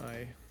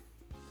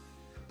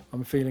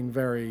 I'm feeling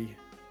very.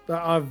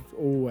 I've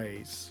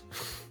always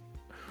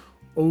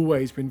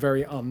been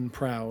very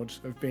unproud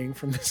of being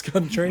from this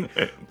country,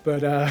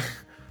 but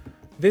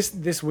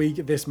this week,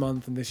 this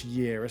month, and this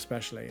year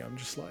especially, I'm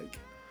just like,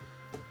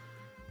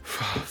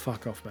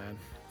 fuck off, man.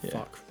 Yeah.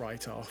 Fuck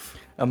right off.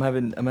 I'm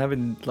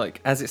having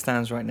like, as it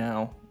stands right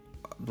now,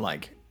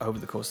 like over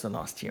the course of the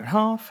last year and a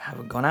half,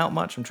 haven't gone out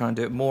much. I'm trying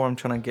to do it more. I'm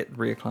trying to get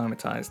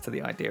reacclimatized to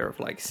the idea of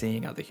like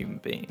seeing other human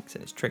beings,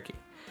 and it's tricky.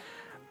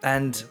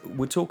 And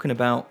we're talking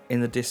about in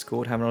the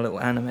Discord having a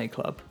little anime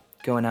club,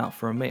 going out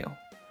for a meal.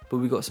 But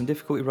we've got some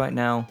difficulty right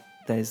now.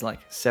 There's like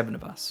 7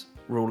 of us,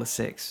 rule of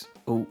 6.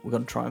 Oh, we're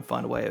going to try and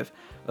find a way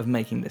of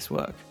making this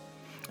work.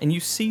 And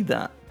you see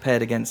that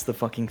paired against the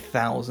fucking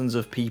thousands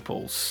of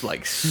people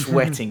like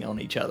sweating on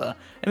each other.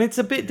 And it's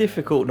a bit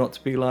difficult not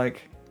to be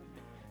like,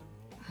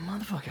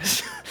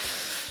 motherfuckers.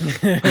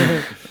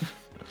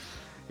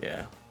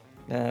 Yeah.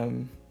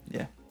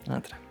 Yeah. I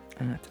don't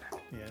know.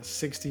 Yeah,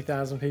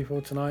 60,000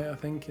 people tonight, I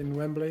think, in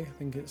Wembley. I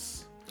think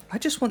it's... I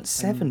just want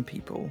 7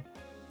 people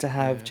to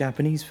have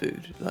Japanese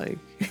food. Like,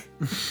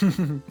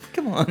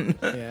 come on.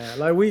 Yeah,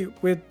 like we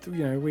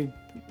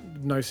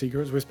no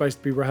secrets. We're supposed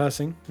to be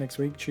rehearsing next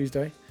week,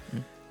 Tuesday.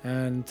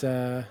 And,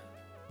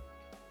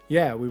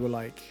 yeah, we were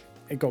like...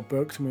 It got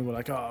booked, and we were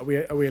like, oh,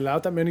 are we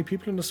allowed that many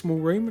people in a small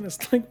room? And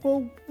it's like,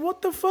 well,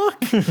 what the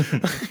fuck?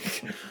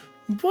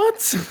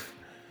 What?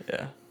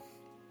 Yeah.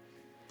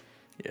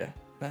 Yeah.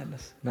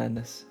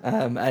 Madness.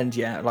 And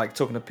yeah, like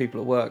talking to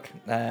people at work,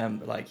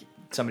 like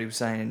somebody was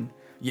saying,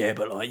 yeah,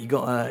 but like you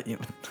got,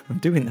 I'm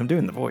doing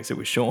the voice. It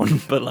was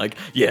Sean, but like,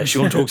 yeah,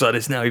 Sean talks like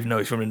this now, even though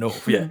he's from the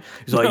north. Yeah,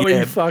 he's like, no,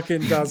 he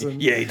fucking doesn't.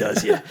 Yeah, he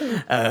does. Yeah,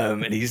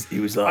 and he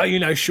was like, oh, you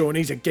know, Sean,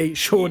 he's a geek.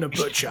 Sean a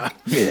butcher.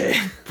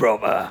 Yeah,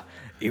 proper.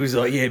 He was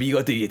like, yeah, but you got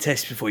to do your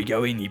test before you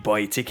go in. You buy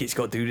your tickets,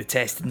 got to do the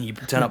test, and you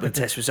turn up the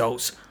test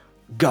results,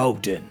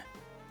 golden.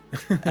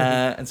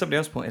 And somebody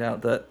else pointed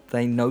out that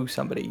they know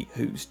somebody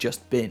who's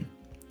just been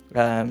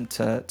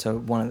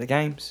to one of the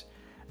games,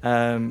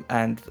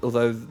 and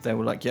although they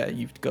were like, yeah,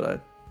 you've got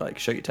to like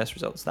show your test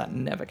results, that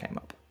never came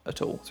up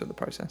at all through the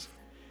process.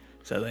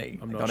 So they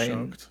I'm not got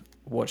in, shocked.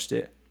 watched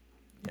it,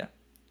 yeah.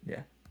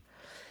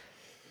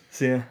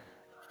 So yeah,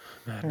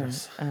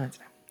 Madness. I don't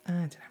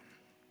know.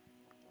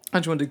 I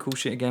just want to do cool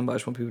shit again, but I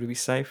just want people to be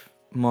safe.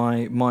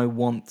 My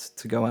want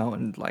to go out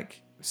and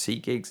like see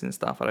gigs and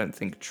stuff, I don't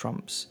think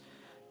trumps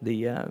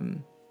the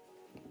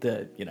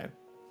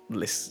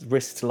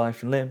risk to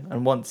life and limb.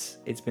 And once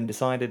it's been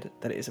decided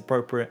that it is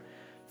appropriate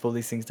for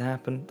these things to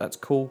happen, that's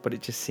cool. But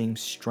it just seems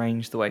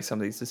strange the way some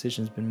of these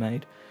decisions have been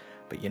made.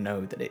 But you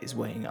know that it is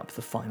weighing up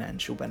the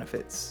financial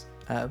benefits,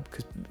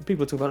 because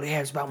people talk about,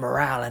 it's about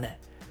morale, innit?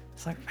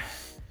 It's like,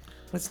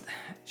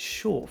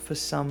 sure, for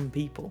some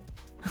people.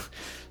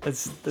 It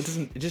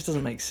just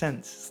doesn't make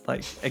sense. It's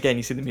like, again,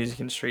 you see the music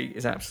industry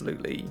is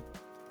absolutely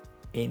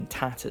in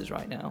tatters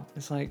right now.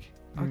 It's like,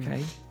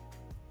 okay,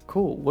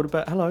 cool. What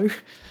about hello?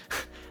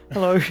 I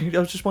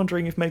was just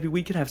wondering if maybe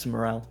we could have some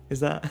morale. Is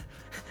that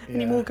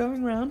any more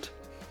going round?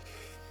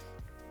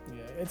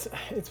 Yeah, it's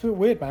a bit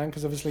weird, man,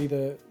 because obviously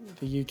the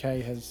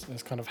UK has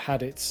kind of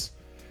had its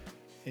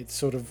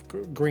sort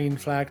of green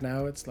flag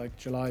now. It's like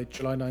July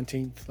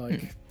 19th,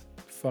 like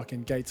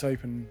fucking gates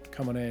open,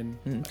 come on in.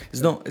 Like,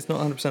 it's not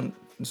 100%.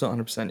 It's not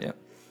 100% yet.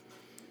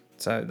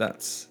 So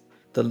that's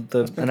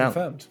that's been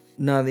confirmed.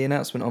 No, the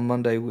announcement on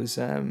Monday was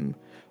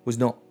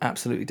not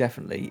absolutely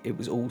definitely. It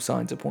was all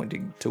signs are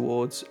pointing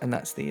towards, and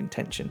that's the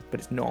intention, but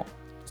it's not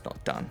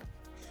done.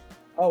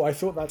 Oh, I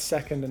thought that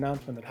second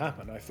announcement had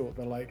happened. I thought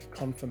the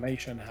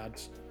confirmation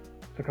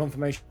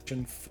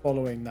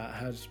following that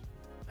had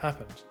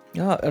happened.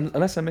 Yeah,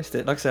 unless I missed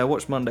it. Like I said, I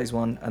watched Monday's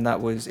one, and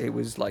it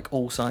was like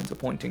all signs are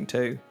pointing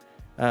to.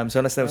 So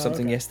unless there was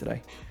something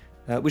yesterday,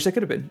 which there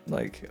could have been.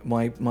 Like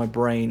my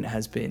brain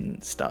has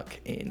been stuck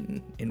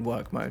in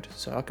work mode,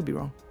 so I could be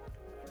wrong.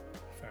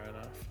 Fair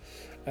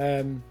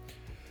enough.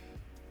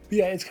 But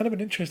yeah, it's kind of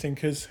been interesting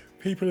because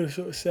people have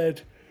sort of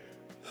said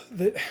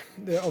that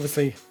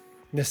obviously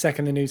the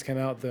second the news came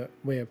out that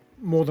we're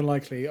more than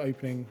likely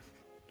opening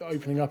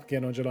up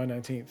again on July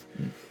 19th.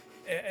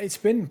 It's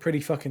been pretty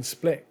fucking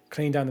split,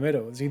 clean down the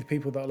middle. There's either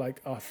people that are like,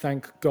 oh,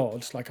 thank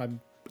God, like I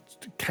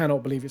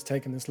cannot believe it's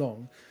taken this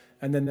long.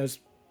 And then there's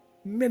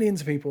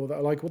millions of people that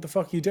are like, what the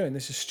fuck are you doing?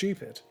 This is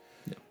stupid.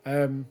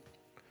 Yeah.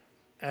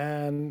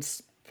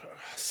 And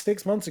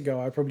 6 months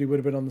ago, I probably would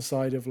have been on the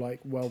side of like,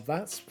 well,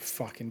 that's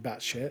fucking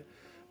batshit.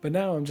 But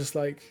now I'm just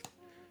like,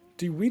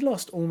 dude, we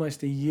lost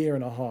almost a year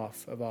and a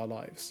half of our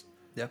lives.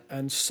 Yeah.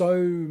 And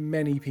so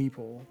many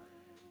people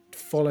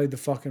followed the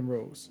fucking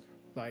rules.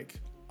 Like,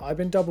 I've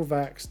been double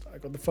vaxxed. I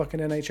got the fucking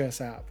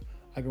NHS app.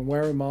 I've been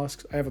wearing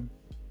masks. I have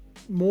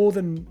more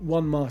than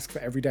one mask for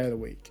every day of the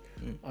week.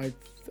 I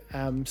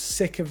am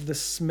sick of the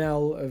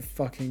smell of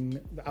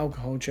fucking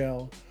alcohol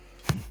gel.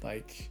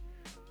 Like,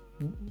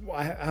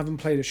 I haven't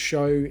played a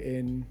show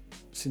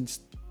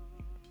since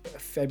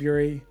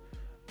February.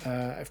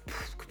 I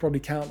could probably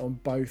count on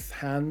both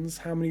hands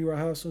how many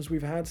rehearsals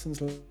we've had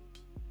since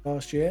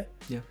last year.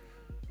 Yeah.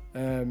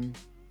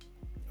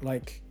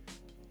 Like,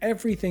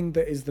 everything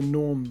that is the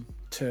norm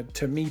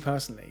to me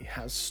personally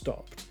has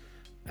stopped.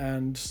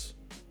 And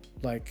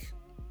like,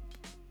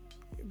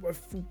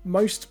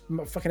 most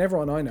fucking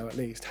everyone I know at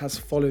least has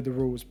followed the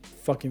rules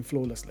fucking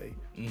flawlessly.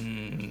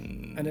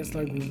 And it's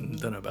like,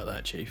 don't know about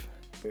that, Chief.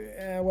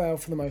 Yeah, well,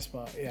 for the most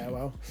part, yeah,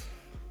 well.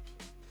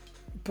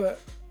 But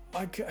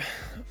I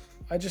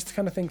just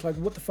kind of think, like,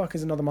 what the fuck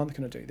is another month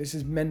going to do? This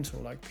is mental.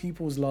 Like,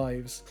 people's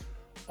lives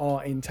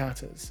are in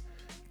tatters.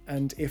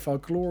 And if our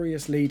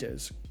glorious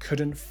leaders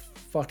couldn't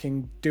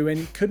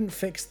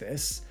fix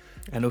this.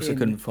 And also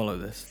couldn't follow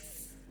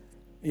this.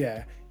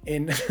 Yeah.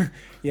 In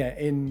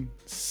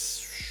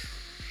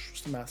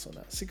what's the maths on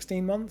that?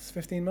 16 months?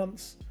 15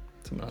 months?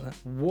 Something like that.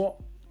 What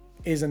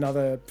is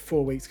another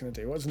 4 weeks going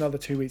to do? What's another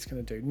 2 weeks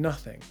going to do?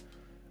 Nothing.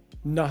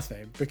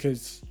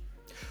 Because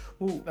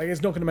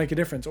it's not going to make a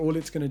difference. All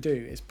it's going to do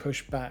is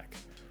push back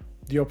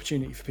the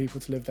opportunity for people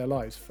to live their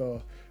lives,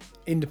 for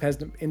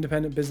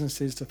independent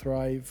businesses to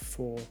thrive,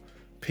 for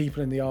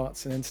people in the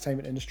arts and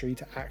entertainment industry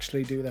to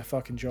actually do their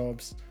fucking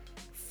jobs,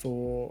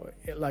 for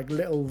like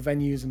little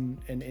venues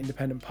and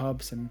independent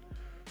pubs and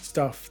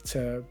stuff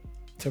to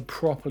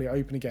properly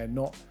open again,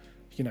 not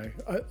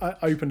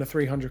open a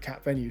 300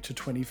 cap venue to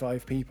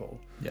 25 people.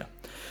 Yeah,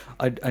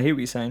 I hear what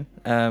you're saying,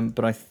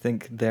 but I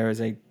think there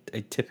is a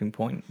tipping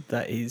point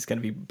that is going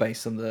to be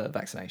based on the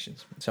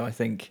vaccinations. So I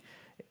think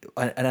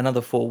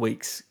another 4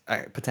 weeks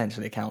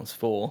potentially accounts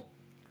for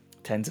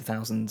tens of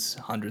thousands,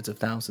 hundreds of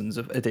thousands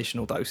of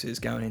additional doses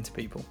going into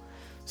people.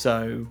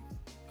 So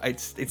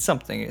it's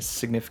something, it's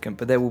significant,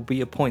 but there will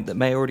be a point that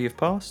may already have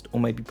passed or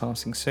may be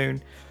passing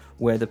soon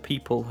where the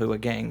people who are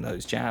getting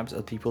those jabs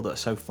are people that are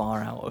so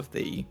far out of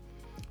the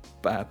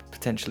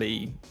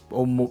potentially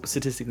or more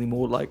statistically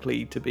more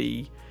likely to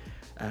be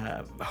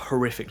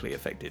horrifically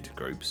affected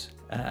groups.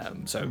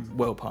 So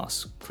well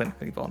past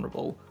clinically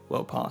vulnerable,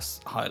 well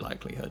past high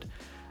likelihood.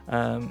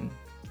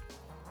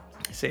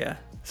 So yeah,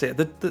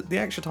 the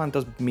extra time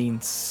does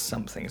mean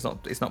something.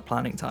 It's not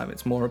planning time.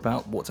 It's more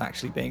about what's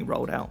actually being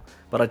rolled out.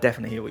 But I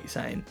definitely hear what you're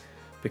saying,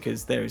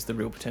 because there is the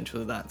real potential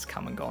that that's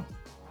come and gone.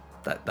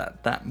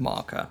 That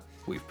marker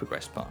we've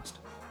progressed past.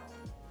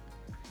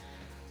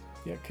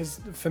 Yeah, because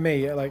for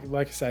me,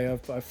 like I say,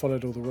 I've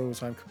followed all the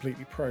rules. I'm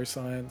completely pro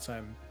science.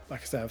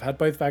 Like I said, I've had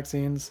both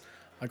vaccines.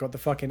 I got the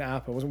fucking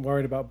app. I wasn't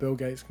worried about Bill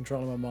Gates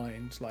controlling my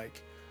mind.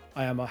 Like,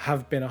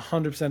 have been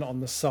 100% on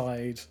the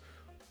side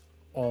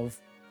of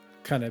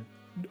kind of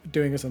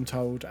doing as I'm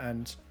told,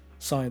 and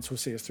science will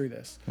see us through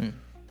this.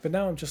 But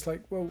now I'm just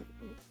like, well,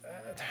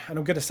 and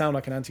I'm going to sound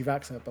like an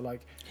anti-vaxxer, but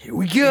like, Here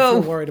we if go.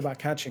 you're worried about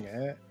catching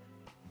it,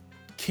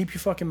 keep your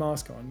fucking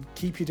mask on,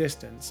 keep your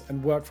distance,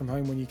 and work from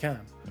home when you can.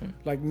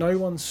 Like, no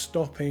one's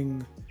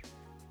stopping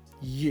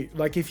you.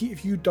 Like, if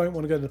you don't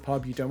want to go to the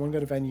pub, you don't want to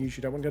go to venues,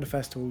 you don't want to go to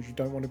festivals, you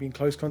don't want to be in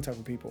close contact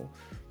with people,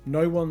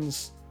 no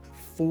one's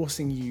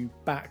forcing you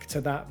back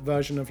to that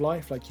version of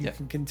life. Like, you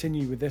can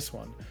continue with this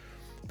one.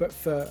 But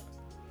for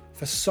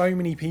so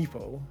many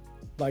people,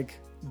 like,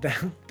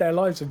 their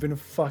lives have been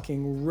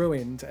fucking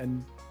ruined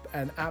and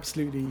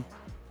absolutely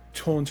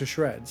torn to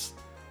shreds.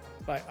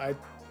 Like,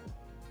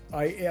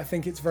 I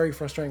think it's very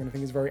frustrating. I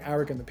think it's very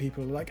arrogant that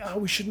people are like, oh,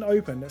 we shouldn't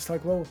open. It's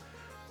like, well,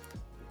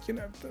 you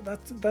know,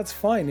 that's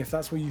fine if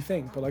that's what you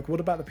think. But like, what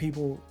about the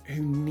people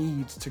who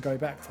need to go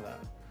back to that?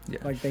 Yeah.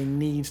 Like, they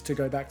need to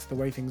go back to the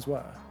way things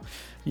were.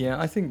 Yeah,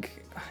 I think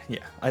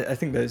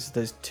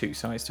there's two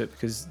sides to it,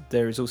 because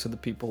there is also the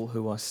people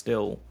who are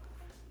still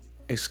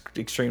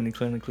extremely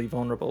clinically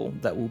vulnerable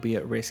that will be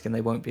at risk, and they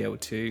won't be able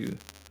to,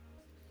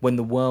 when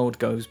the world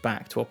goes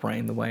back to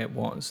operating the way it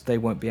was, they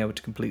won't be able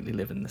to completely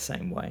live in the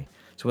same way.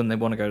 So when they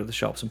want to go to the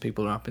shops and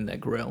people are up in their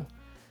grill,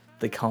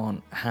 they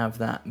can't have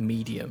that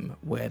medium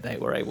where they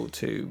were able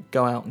to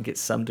go out and get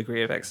some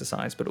degree of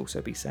exercise but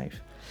also be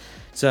safe.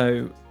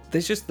 So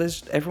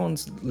there's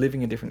everyone's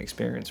living a different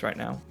experience right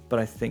now, but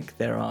I think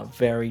there are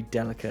very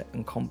delicate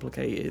and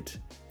complicated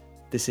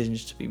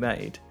decisions to be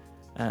made.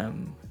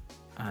 And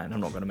I'm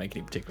not going to make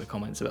any particular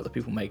comments about the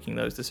people making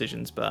those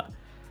decisions, but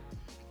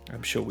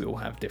I'm sure we all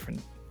have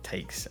different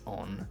takes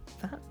on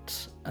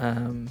that.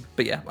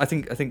 But yeah, I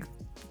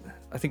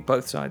think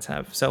both sides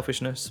have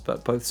selfishness,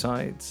 but both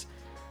sides,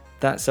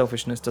 that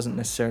selfishness doesn't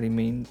necessarily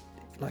mean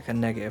like a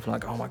negative,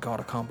 like, oh my God,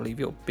 I can't believe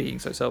you're being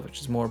so selfish.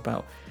 It's more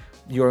about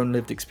your own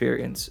lived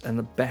experience and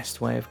the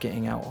best way of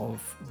getting out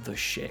of the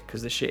shit,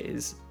 because the shit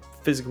is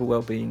physical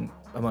well-being,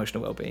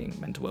 emotional well-being,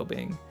 mental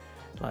well-being.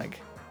 Like,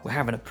 we're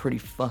having a pretty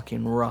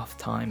fucking rough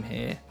time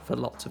here for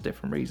lots of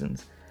different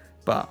reasons,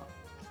 but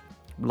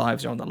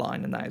lives are on the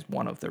line, and that is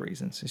one of the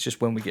reasons. It's just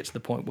when we get to the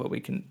point where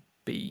we can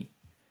be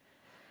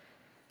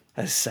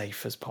as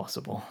safe as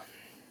possible.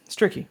 It's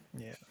tricky.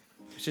 Yeah.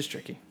 It's just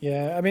tricky.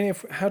 Yeah, I mean,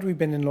 had we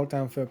been in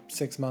lockdown for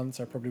 6 months,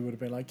 I probably would have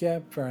been like, yeah,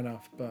 fair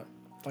enough. But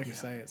like I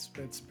say, it's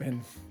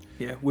been...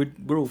 Yeah,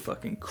 we're all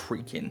fucking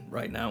creaking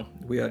right now.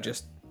 We are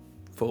just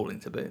falling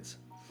to bits.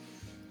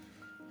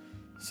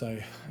 So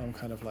I'm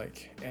kind of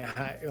like,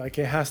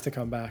 it has to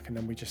come back, and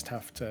then we just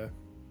have to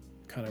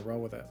kind of roll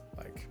with it.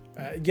 Like,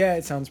 yeah,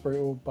 it sounds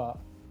brutal, but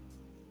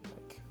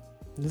like,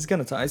 It's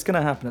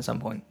gonna happen at some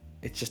point.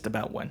 It's just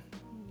about when.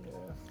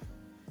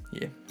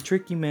 Yeah,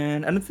 tricky,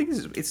 man. And the thing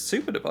is, it's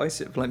super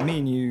divisive. Like, me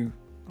and you,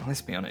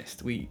 let's be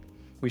honest, we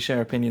we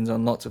share opinions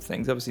on lots of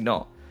things. Obviously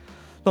not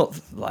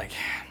like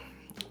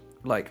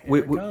Here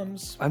it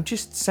comes. I'm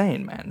just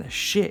saying, man, the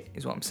shit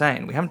is what I'm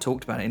saying. We haven't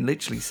talked about it in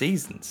literally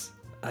seasons.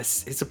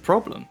 It's a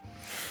problem.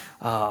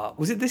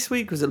 Was it this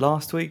week? Was it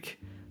last week?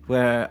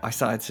 Where I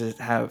started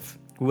to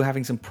we were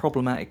having some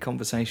problematic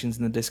conversations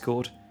in the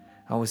Discord.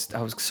 I was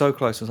so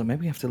close. I was like,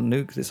 maybe we have to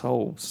nuke this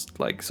whole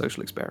like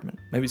social experiment.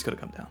 Maybe it's got to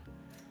come down.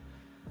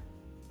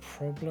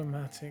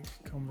 Problematic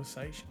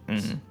conversations.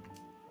 Mm-hmm.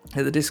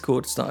 Yeah, the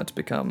Discord started to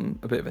become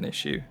a bit of an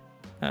issue.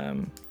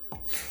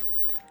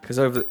 Because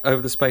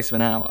over the space of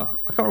an hour,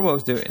 I can't remember what I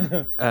was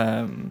doing.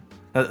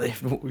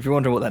 If you're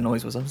wondering what that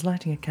noise was, I was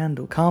lighting a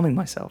candle, calming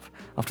myself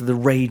after the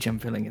rage I'm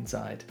feeling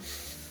inside.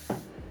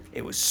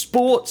 It was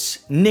sports,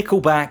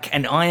 Nickelback,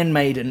 and Iron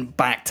Maiden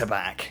back to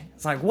back.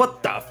 It's like,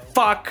 what the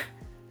fuck?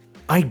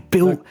 I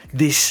built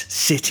this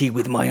city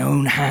with my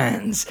own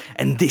hands,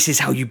 and this is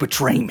how you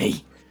betray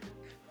me.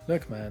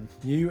 Look, man,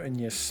 you and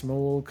your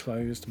small,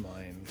 closed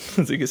mind.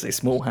 So you could say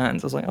small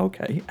hands. I was like,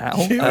 okay,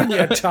 ow. You and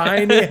your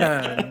tiny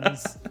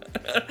hands.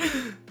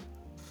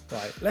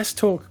 Right, let's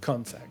talk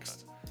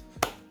context.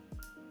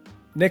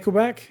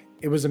 Nickelback,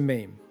 it was a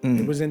meme.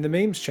 It was in the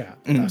memes chat.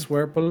 That's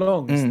where it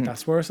belongs.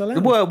 That's where it's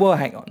allowed. Well,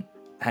 hang on.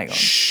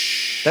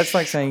 Shh. That's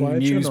like saying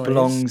Quiet your news noise.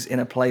 belongs in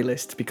a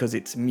playlist because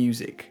it's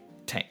music,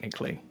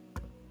 technically.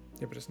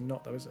 Yeah, but it's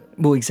not, though, is it?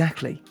 Well,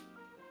 exactly.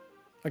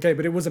 Okay,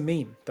 but it was a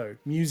meme, though.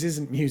 Muse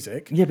isn't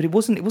music. Yeah, but it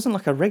wasn't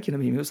like a regular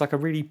meme. It was like a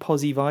really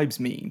posy vibes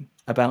meme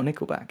about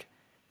Nickelback.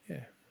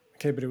 Yeah.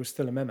 Okay, but it was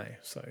still a meme,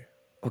 so...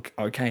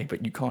 Okay,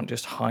 but you can't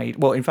just hide.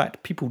 Well, in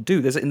fact, people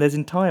do. There's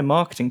entire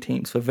marketing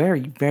teams for very,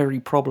 very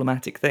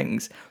problematic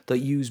things that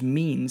use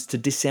memes to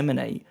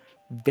disseminate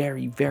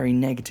very, very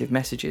negative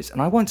messages,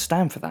 and I won't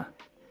stand for that.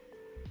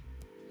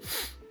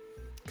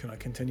 Can I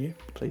continue?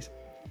 Please.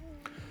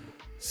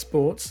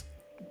 Sports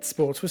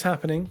was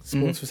happening.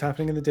 Sports was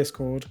happening in the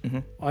Discord.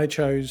 I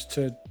chose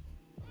to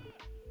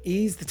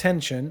ease the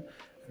tension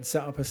and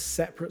set up a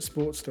separate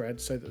sports thread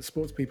so that the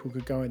sports people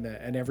could go in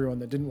there, and everyone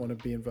that didn't want to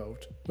be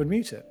involved would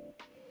mute it.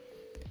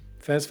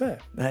 Fair's fair.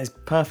 That is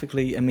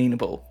perfectly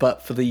amenable,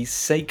 but for the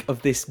sake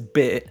of this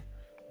bit,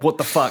 what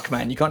the fuck,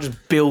 man? You can't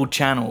just build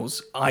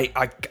channels. I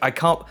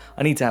can't.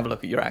 I need to have a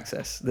look at your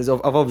access. I've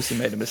obviously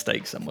made a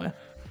mistake somewhere.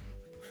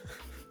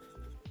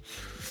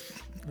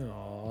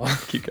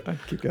 Aww.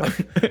 Keep going.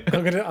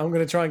 I'm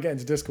gonna try and get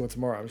into Discord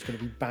tomorrow. I'm just gonna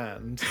be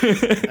banned.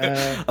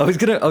 I was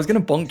gonna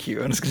bonk you,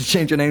 and I was gonna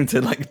change your name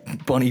to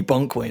like Bonnie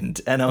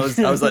Bonkwind, and I was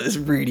like, this is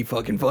really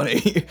fucking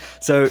funny.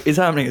 So it's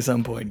happening at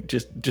some point.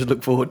 Just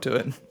look forward to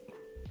it.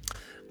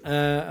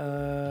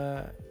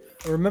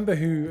 Remember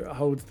who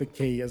holds the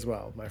key as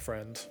well, my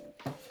friend.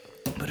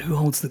 But who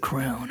holds the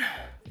crown?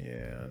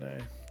 Yeah,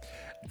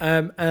 I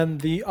know.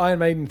 And the Iron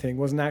Maiden thing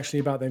wasn't actually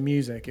about their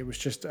music. It was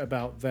just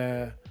about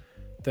the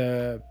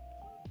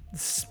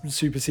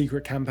super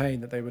secret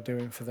campaign that they were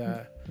doing for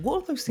their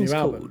What are those things new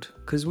album. called?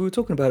 Because we were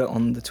talking about it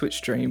on the Twitch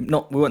stream.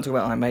 We weren't talking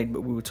about Iron Maiden,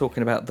 but we were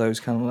talking about those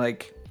kind of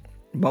like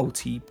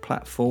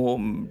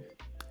multi-platform.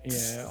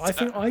 Yeah, I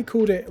think I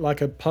called it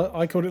like a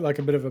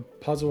bit of a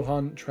puzzle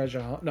hunt,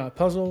 treasure hunt. No, a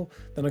puzzle.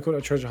 Then I called it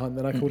a treasure hunt.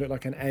 Then I called it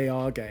like an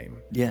AR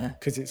game. Yeah.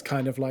 Because it's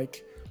kind of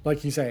like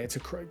you say,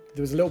 there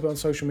was a little bit on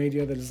social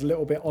media. There's a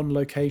little bit on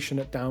location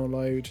at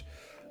download.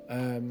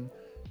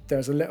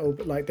 There's a little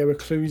bit like there were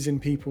clues in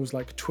people's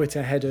like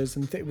Twitter headers,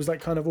 and it was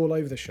like kind of all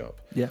over the shop.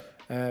 Yeah.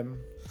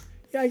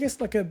 I guess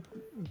like a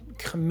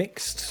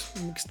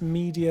mixed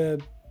media,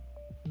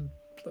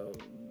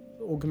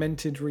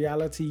 augmented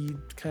reality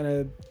kind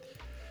of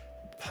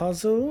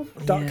puzzle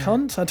duck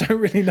hunt. I don't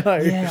really know.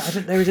 Yeah,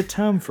 there is a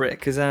term for it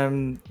because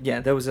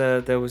there was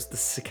the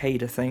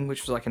Cicada thing,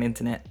 which was like an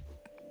internet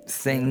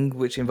thing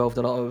which involved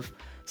a lot of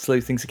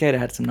sleuthing. Cicada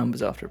had some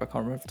numbers after it, but I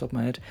can't remember off the top of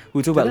my head. We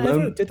were talking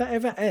about did that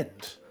ever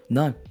end?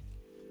 No.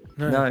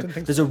 I didn't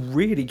think There's so. a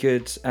really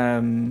good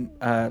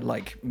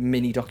like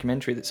mini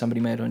documentary that somebody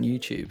made on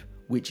YouTube,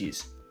 which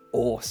is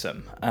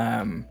awesome.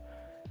 I'm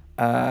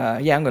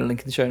going to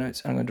link in the show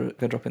notes. I'm going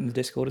to drop it in the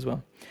Discord as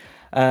well.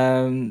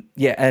 And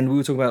we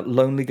were talking about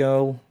Lonely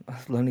Girl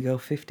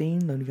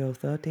 15, Lonely Girl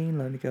 13,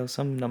 Lonely Girl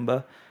some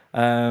number. We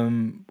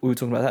were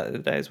talking about that the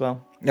other day as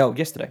well. No,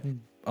 yesterday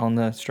on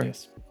the stream.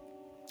 Yes.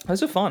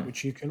 Those are fun.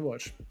 Which you can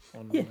watch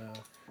on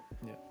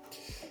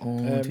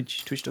On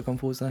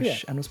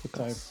twitch.com/Animals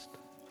Podcast.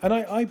 And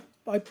I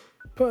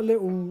put a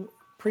little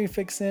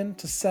prefix in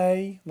to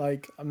say,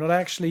 like, I'm not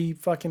actually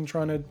fucking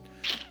trying to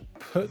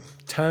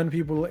turn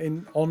people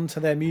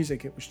onto their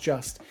music. It was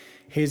just,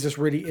 here's this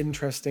really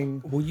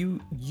interesting. Well,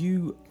 you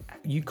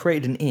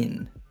created an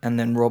in, and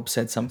then Rob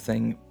said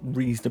something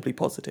reasonably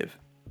positive.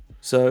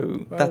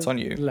 So that's on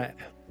you.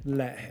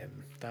 Let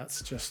him.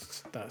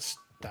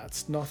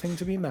 That's nothing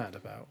to be mad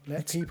about.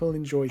 Let people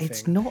enjoy things.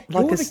 It's not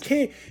like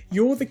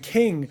you're the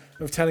king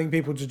of telling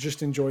people to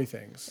just enjoy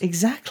things.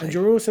 Exactly. And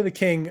you're also the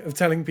king of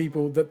telling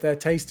people that their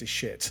taste is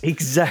shit.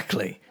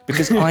 Exactly.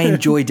 Because I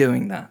enjoy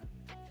doing that.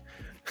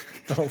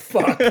 Oh,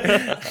 fuck.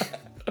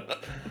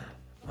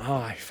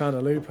 I found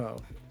a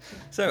loophole.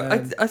 So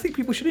I think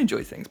people should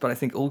enjoy things, but I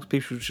think all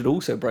people should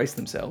also brace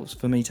themselves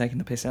for me taking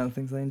the piss out of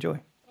things they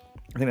enjoy.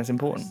 I think that's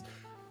important.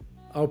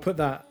 I'll put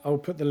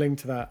the link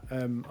to that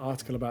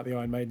article about the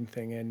Iron Maiden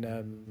thing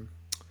in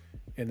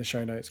the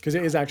show notes, because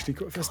it is actually,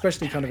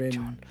 especially kind of in.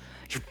 John.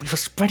 You're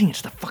spreading it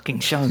to the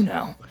fucking show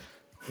now.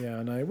 Yeah,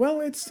 I know. Well,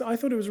 I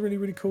thought it was a really,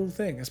 really cool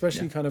thing,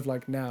 especially kind of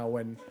like now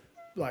when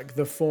like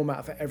the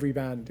format for every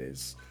band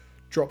is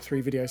drop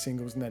 3 video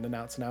singles and then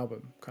announce an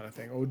album kind of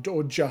thing, or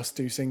just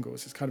do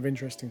singles. It's kind of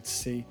interesting to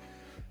see.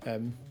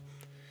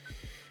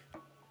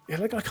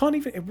 Like I can't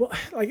even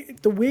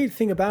like the weird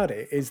thing about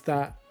it is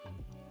that.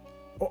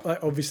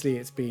 Obviously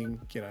it's being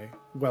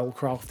well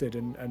crafted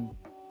and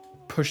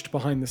pushed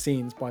behind the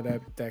scenes by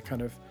their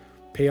kind of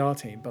PR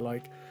team, but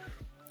like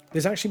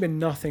there's actually been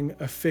nothing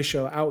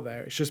official out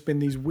there. It's just been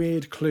these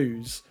weird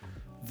clues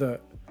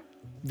that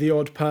the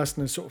odd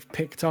person has sort of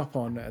picked up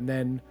on and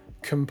then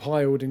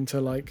compiled into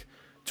like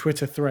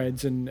Twitter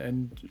threads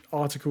and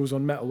articles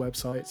on metal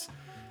websites.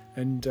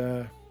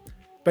 And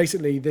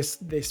basically this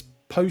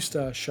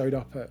poster showed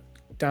up at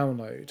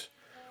Download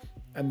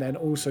and then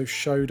also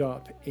showed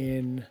up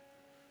in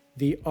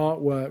the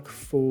artwork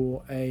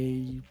for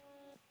a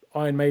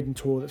Iron Maiden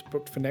tour that's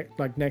booked for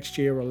next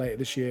year or later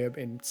this year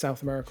in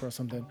South America or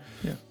something.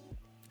 Yeah.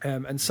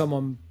 And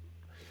someone,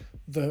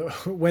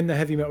 when the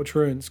Heavy Metal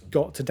Truants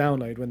got to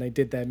Download, when they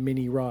did their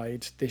mini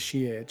ride this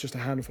year, just a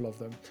handful of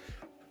them,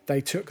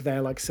 they took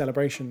their like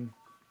celebration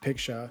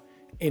picture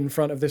in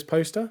front of this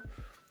poster,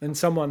 and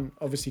someone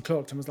obviously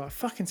clocked and was like, "I've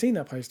fucking seen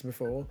that poster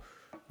before."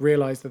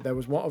 Realised that there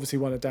was one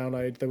at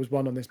Download, there was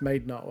one on this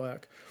Maiden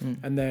artwork,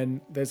 and then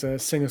there's a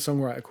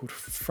singer-songwriter called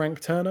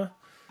Frank Turner,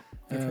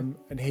 and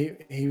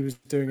he was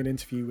doing an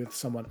interview with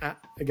someone at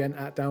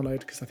Download,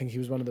 because I think he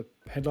was one of the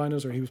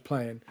headliners or he was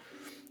playing,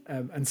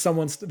 and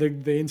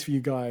the interview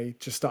guy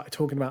just started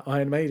talking about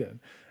Iron Maiden,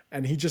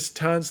 and he just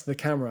turns to the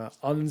camera,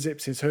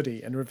 unzips his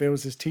hoodie, and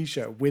reveals his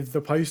t-shirt with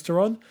the poster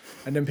on,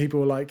 and then people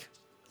were like,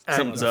 "Hang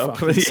Something's on a up."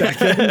 fucking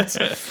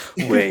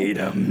second. Wait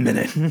a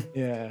minute.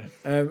 Yeah,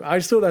 I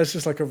just thought that was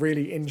just like a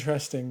really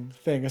interesting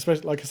thing,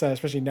 especially like I said,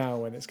 especially now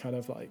when it's kind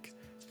of like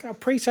got a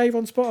pre-save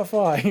on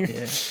Spotify.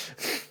 Yeah.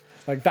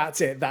 Like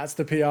that's it. That's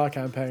the PR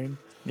campaign.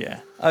 Yeah.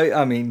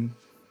 I mean,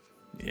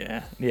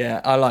 yeah.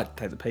 I like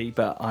to take the P,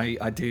 but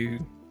I do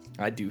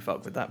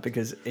fuck with that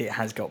because it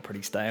has got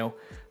pretty stale.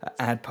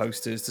 Add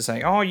posters to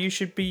say, oh, you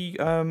should be.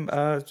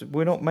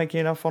 We're not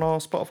making enough on our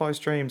Spotify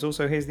streams.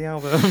 Also, here's the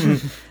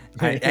album.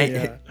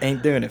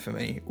 Ain't doing it for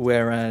me.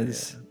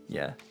 Whereas,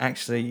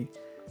 actually,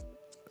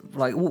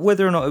 like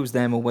whether or not it was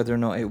them or whether or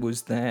not it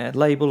was their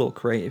label or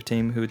creative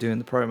team who were doing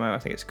the promo, I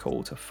think it's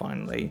cool to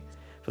finally,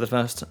 for the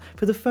first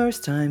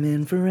time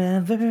in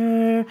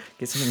forever,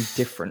 get something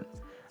different.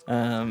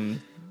 I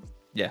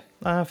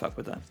fuck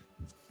with that.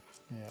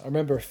 Yeah, I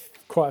remember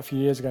quite a few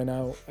years ago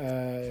now,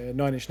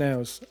 Nine Inch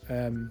Nails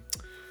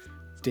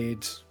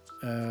did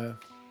kind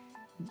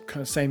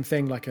of same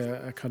thing, like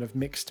a kind of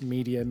mixed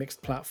media,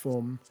 mixed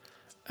platform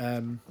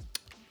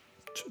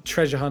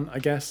treasure hunt, I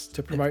guess,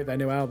 to promote their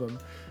new album.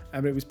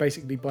 And it was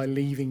basically by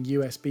leaving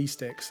USB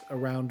sticks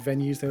around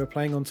venues they were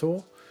playing on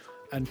tour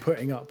and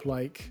putting up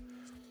like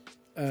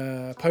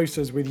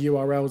posters with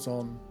URLs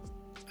on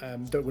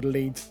that would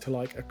lead to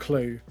like a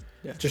clue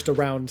just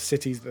around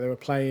cities that they were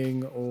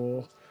playing,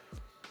 or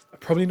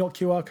probably not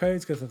QR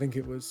codes because I think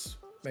it was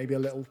maybe a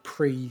little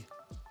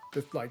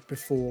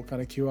before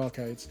kind of QR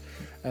codes.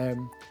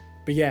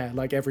 But yeah,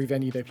 like every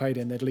venue they played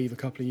in, they'd leave a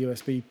couple of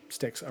USB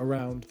sticks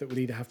around that would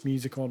either have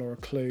music on or a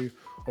clue,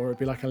 or it'd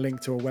be like a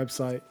link to a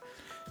website.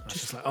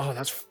 Just like, oh,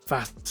 that's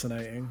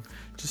fascinating.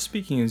 Just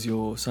speaking as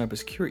your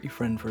cybersecurity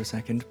friend for a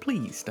second,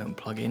 please don't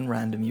plug in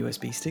random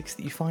USB sticks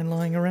that you find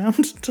lying around.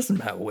 It doesn't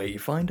matter where you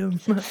find them.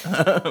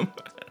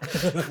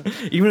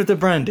 Even if they're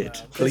branded,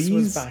 please. This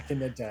was back in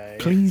the day.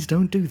 Please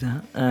don't do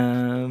that.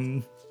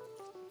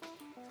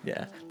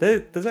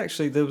 There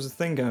was a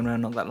thing going around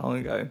not that long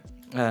ago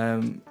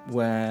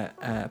where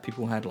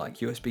people had like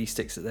USB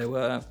sticks that they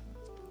were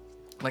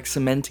like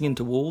cementing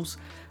into walls,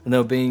 and they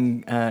were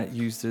being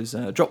used as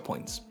drop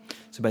points.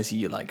 So basically,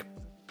 you like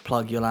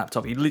plug your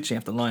laptop. You literally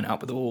have to line it up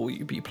with the wall.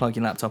 You plug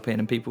your laptop in,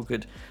 and people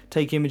could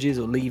take images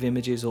or leave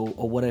images or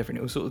whatever. And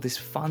it was sort of this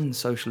fun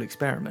social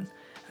experiment.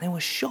 And they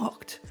were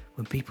shocked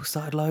when people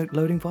started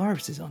loading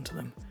viruses onto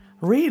them.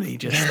 Really,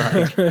 just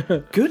like,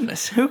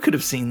 goodness, who could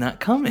have seen that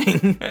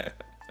coming?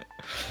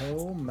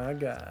 Oh my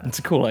god! It's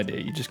a cool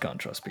idea. You just can't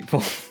trust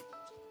people.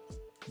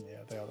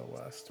 Yeah, they are the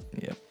worst.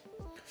 Yeah.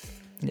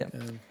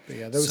 But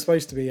yeah, there was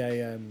supposed to be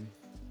a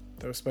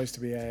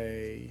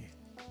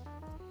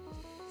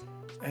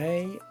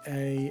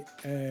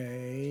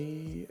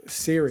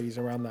series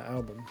around that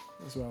album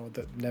as well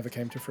that never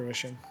came to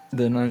fruition.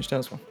 The Nine Inch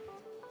Nails one.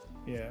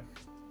 Yeah,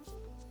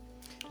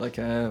 Like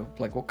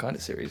what kind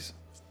of series?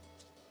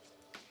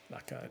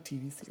 like a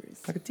TV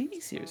series. Like a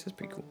TV series. That's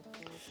pretty cool.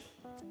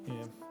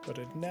 Yeah, but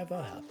it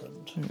never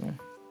happened.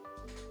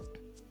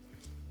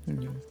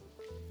 Yeah.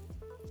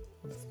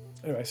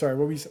 Anyway, sorry.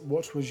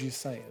 What was you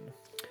saying?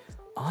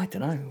 I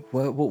don't know.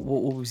 What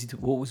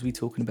was we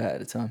talking about at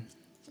the time?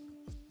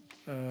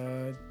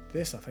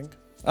 This, I think.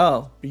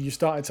 Oh. You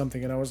started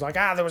something, and I was like,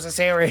 there was a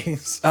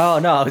series. Oh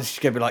no, I was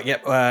just gonna be like,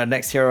 yep.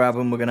 Next Hero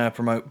album we're gonna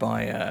promote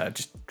by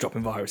just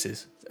dropping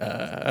viruses.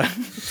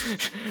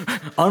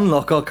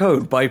 Unlock our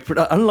code by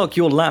unlock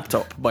your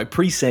laptop by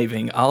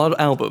pre-saving our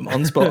album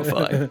on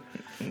Spotify.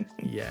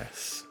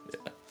 Yes.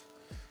 Yeah.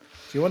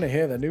 Do you want to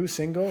hear the new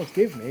single?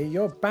 Give me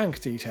your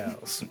bank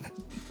details.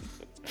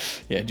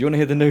 Yeah, do you want to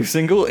hear the new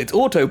single? It's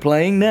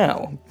auto-playing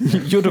now.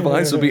 Your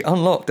device will be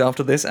unlocked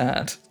after this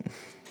ad.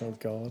 Oh,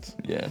 God.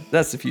 Yeah,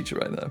 that's the future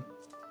right there.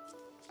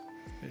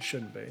 It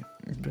shouldn't be.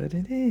 But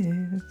it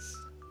is.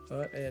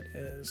 But it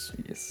is.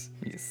 Yes.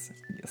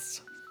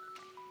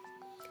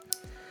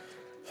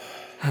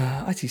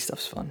 IT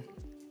stuff's fun.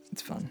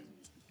 It's fun.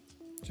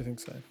 Do you think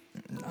so?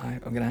 I'm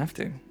going to have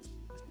to.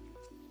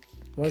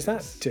 Why is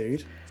that,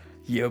 dude?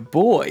 Your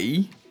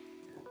boy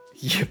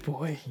did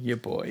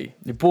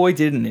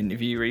an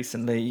interview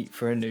recently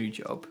for a new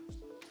job,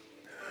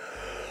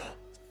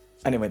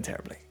 and it went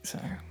terribly. So,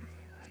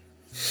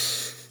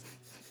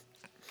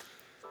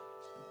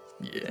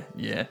 yeah.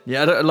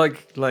 I don't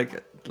like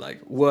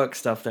work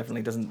stuff.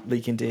 Definitely doesn't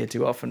leak into here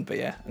too often. But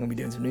yeah, I'm gonna be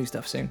doing some new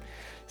stuff soon.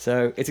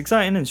 So it's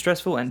exciting and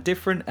stressful and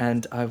different,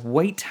 and a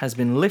weight has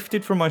been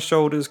lifted from my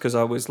shoulders because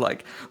I was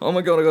like, oh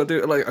my god, I gotta do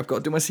it. Like I've got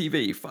to do my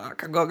CV.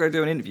 Fuck, I gotta go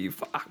do an interview.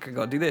 Fuck, I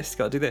gotta do this.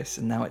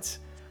 And now it's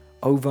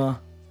over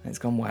and it's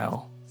gone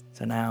well.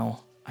 So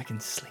now I can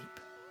sleep.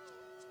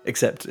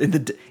 Except in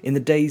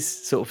the days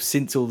sort of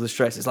since all the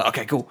stress, it's like,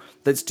 okay, cool,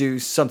 let's do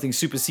something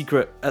super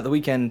secret at the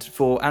weekend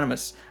for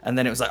Animus. And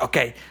then it was like,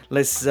 okay,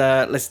 let's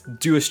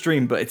do a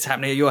stream, but it's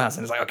happening at your house.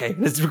 And it's like, okay,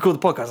 let's record the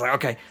podcast. Like,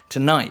 okay,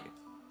 tonight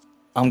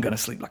I'm gonna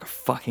sleep like a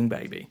fucking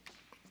baby.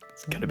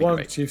 It's gonna be Once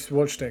great. you've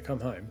watched it, come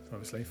home,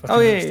 obviously. Oh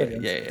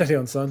yeah. Steady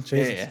on, son.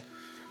 Jesus. Yeah.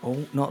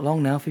 Oh, not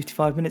long now.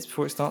 55 minutes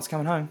before it starts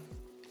coming home.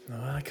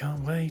 Oh, I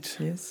can't wait.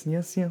 Yes.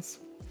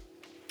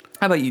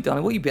 How about you,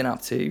 darling? What you been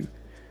up to?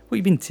 What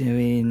you been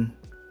doing?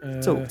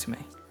 Talk to me.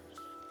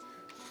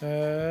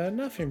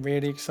 Nothing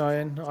really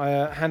exciting.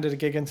 I handed a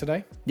gig in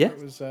today. Yeah?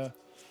 It was,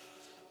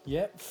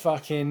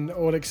 fucking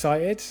all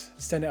excited.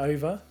 Sent it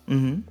over.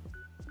 Mm-hmm.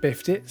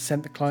 Biffed it.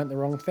 Sent the client the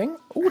wrong thing.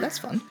 Oh, that's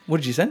fun. What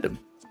did you send them?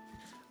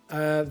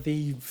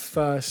 The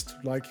first,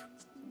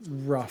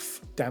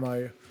 rough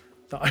demo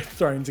that I'd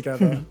thrown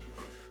together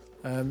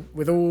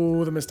with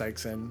all the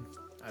mistakes in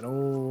and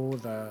all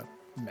the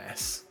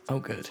mess. Oh,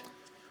 good.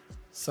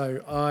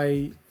 So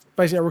I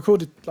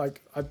recorded, I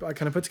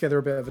kind of put together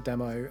a bit of a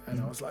demo, and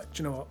I was like,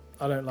 do you know what?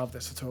 I don't love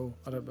this at all.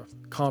 I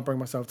can't bring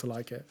myself to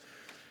like it.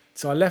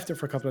 So I left it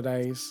for a couple of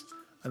days,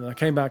 and then I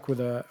came back with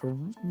a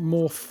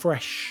more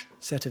fresh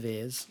set of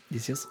ears.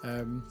 Yes.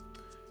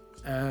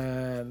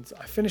 And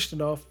I finished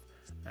it off,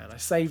 and I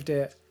saved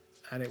it,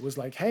 and it was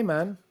like, hey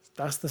man,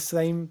 that's the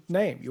same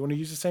name. You want to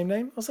use the same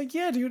name? I was like,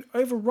 yeah, dude,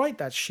 overwrite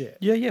that shit.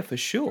 Yeah, for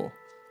sure.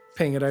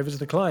 Ping it over to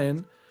the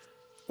client.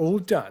 All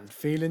done,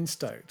 feeling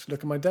stoked. Look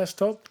at my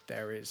desktop.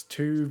 There is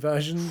 2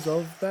 versions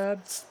of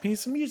that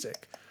piece of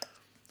music.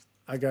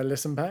 I go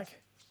listen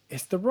back.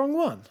 It's the wrong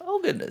one.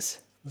 Oh, goodness.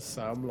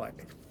 So I'm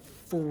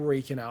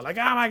freaking out.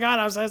 Oh my God,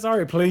 I'm so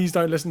sorry. Please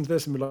don't listen to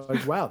this. And be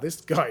like, wow,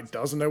 this guy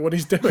doesn't know what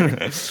he's doing.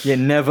 Yeah,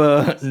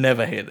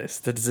 never hear this.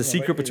 That is a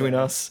secret between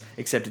us,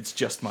 except it's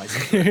just my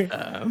secret.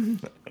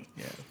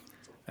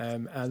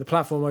 And the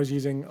platform I was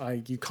using,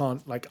 I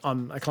can't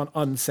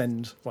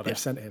unsend what I've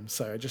sent him.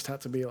 So I just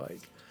had to be like,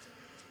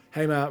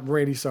 hey Matt,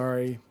 really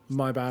sorry,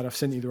 my bad, I've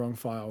sent you the wrong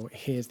file,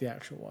 here's the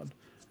actual one.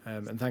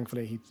 And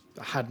thankfully he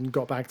hadn't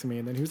got back to me,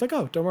 and then he was like,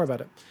 oh, don't worry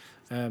about it,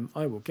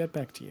 I will get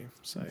back to you.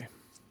 So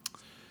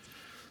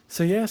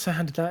yes, I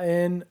handed that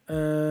in.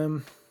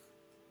 Been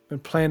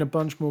playing a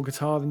bunch more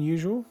guitar than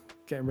usual,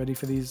 getting ready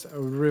for these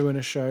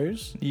Ruiner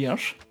shows.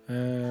 Yes.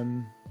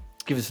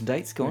 Give us some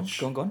dates. Go on.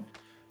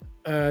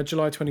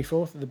 July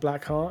 24th at the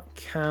Black Heart,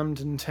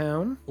 Camden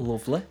Town.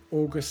 Lovely.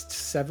 August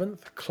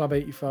 7th, Club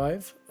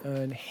 85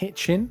 in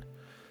Hitchin.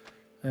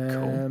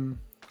 Cool.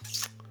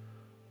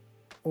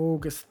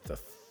 August the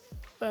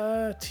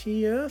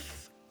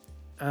 30th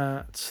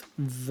at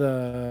the...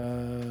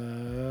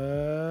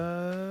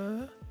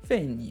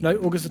 Venue. No,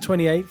 August the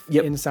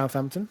 28th in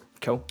Southampton.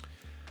 Cool.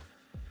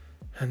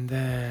 And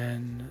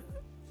then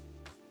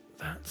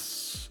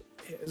there's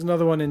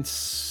another one in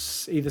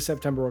either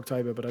September or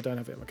October, but I don't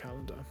have it in my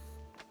calendar.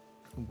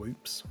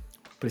 Whoops.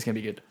 But it's going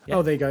to be good. Yeah.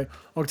 Oh, there you go.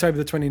 October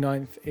the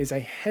 29th is a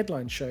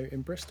headline show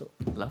in Bristol.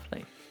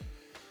 Lovely.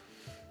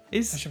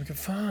 That should be good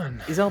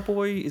fun. Is our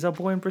boy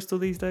in Bristol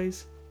these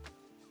days?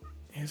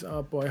 Is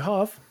our boy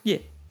Harv? Yeah.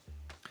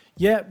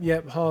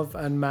 Yep. Harv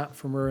and Matt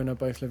from Ruiner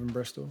both live in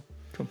Bristol.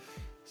 Cool.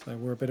 So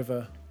we're a bit of a, I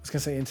was going to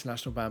say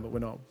international band, but we're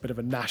not. A bit of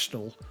a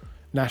national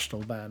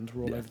band.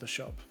 We're all over the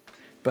shop.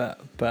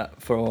 But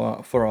for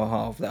our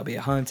half, that'll be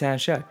a hometown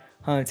show.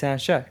 Hometown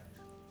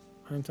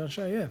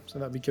show, yeah. So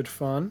that'd be good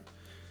fun.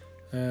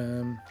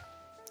 So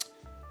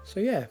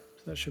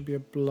that should be a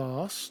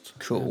blast.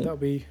 Cool. That'll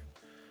be.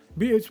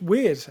 It's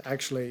weird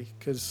actually,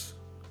 because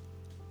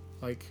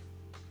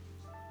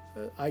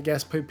I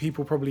guess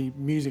people probably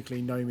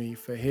musically know me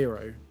for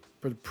Hero,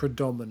 but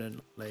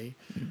predominantly.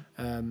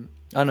 I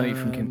know you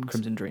from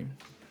Crimson Dream.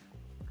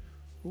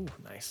 Oh,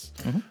 nice.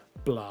 Mm-hmm.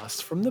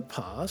 Blast from the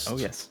past. Oh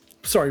yes.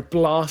 Sorry,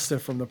 Blaster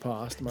from the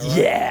past. Am I right?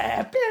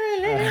 Yeah.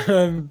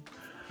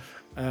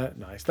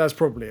 Nice. That's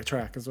probably a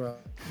track as well.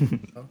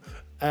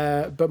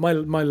 But my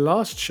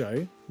last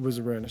show was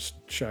a Ruiner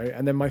show,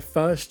 and then my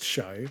first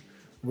show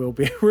will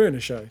be a Ruiner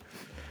show.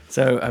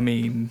 So I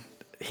mean,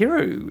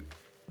 Hero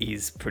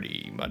is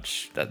pretty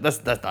much that's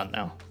done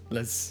now.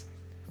 Let's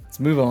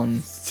move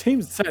on.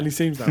 Certainly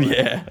seems that way.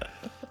 Yeah.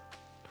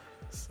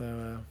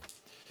 So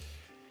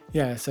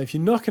so if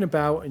you're knocking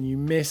about and you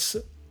miss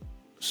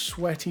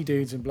sweaty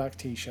dudes in black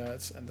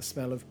t-shirts and the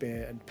smell of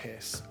beer and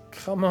piss,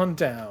 come on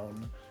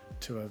down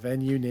to a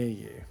venue near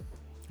you.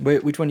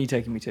 Which one are you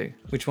taking me to?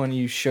 Which one are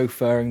you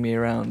chauffeuring me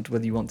around,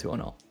 whether you want to or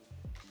not?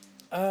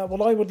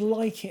 Well, I would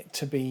like it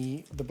to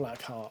be the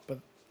Black Heart, but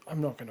I'm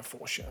not going to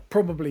force you.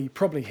 Probably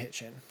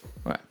Hitchin.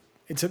 Right.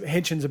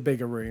 Hitchin's a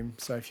bigger room,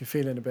 so if you're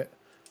feeling a bit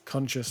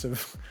conscious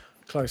of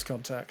close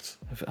contact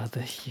Of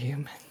other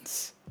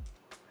humans.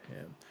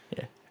 Yeah.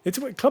 It's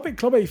Club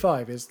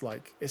 85 is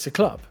it's a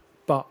club,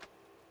 but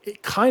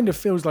it kind of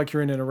feels like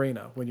you're in an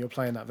arena when you're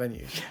playing that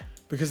venue,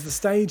 because the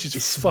stage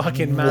is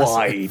fucking massive.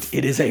 Wide.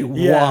 It is a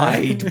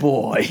wide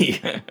boy.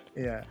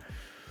 Yeah.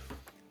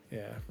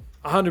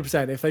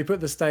 100%. If they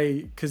put the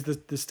stage, because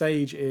the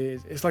stage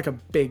it's like a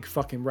big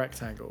fucking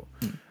rectangle,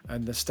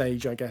 and the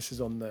stage I guess is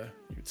on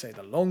you'd say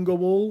the longer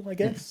wall, I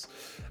guess.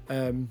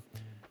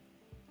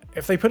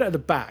 If they put it at the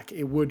back,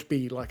 it would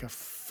be like a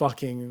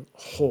fucking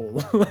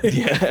hall.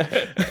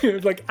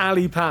 Like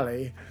alley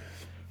pally.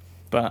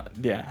 But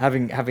yeah,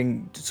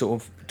 having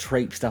sort of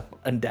traipsed up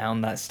and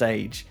down that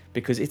stage,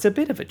 because it's a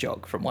bit of a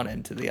jog from one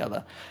end to the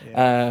other.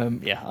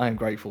 I am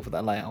grateful for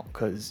that layout,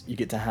 because you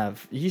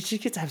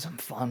just get to have some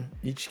fun.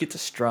 You just get to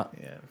strut.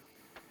 Yeah.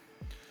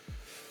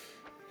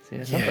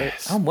 So, yeah,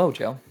 Yes. I'm well,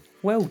 Joe.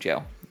 Well,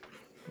 Joe.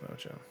 Well,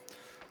 Joe.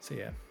 So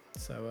yeah.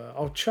 So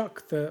I'll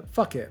chuck the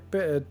fuck it.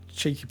 Bit of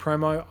cheeky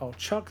promo. I'll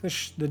chuck the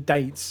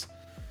dates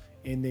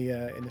in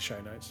the show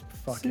notes.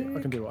 Fuck it.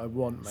 I can do what I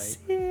want, mate.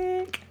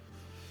 Sick.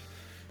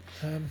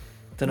 Um,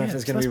 Don't know if yeah,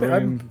 there's so going to be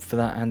that's room for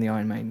that and the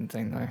Iron Maiden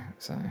thing though.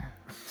 So.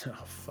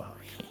 oh fuck.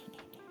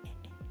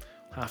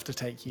 Have to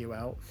take you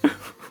out.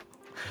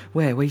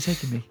 Where are you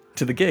taking me?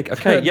 To the gig.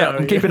 Okay, yeah, No,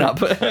 I'm keeping up.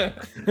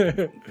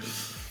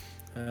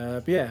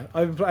 But yeah,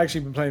 I've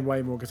actually been playing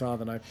way more guitar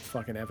than I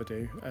fucking ever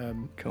do.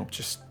 Cool.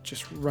 Just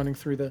running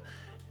through the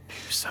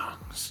new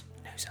songs.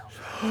 New songs.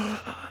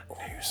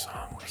 New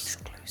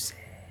songs.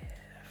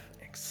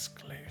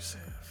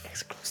 Exclusive.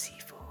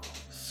 Exclusive.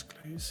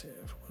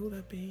 Will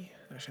there be?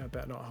 Actually, I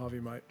bet not. Harvey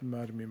might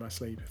murder me in my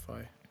sleep if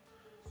I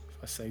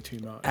say too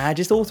much.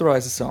 Just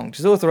authorize a song.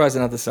 Just authorize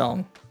another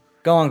song.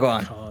 Go on.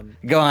 Can't.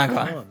 Go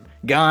on.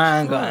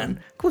 Can't.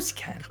 Of course you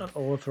can. Can't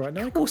authorize.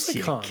 No, Of course I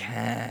you can't.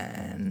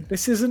 can.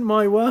 This isn't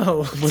my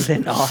world. Well,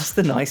 then ask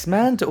the nice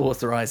man to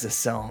authorize a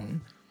song.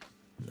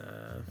 Nah.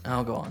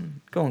 Oh, go on.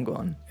 Go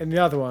on. In the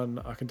other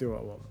one, I can do what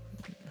I want.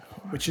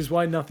 Which is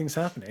why nothing's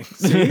happening.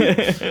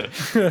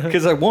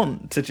 Because I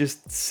want to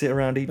just sit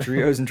around, eat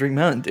Doritos, and drink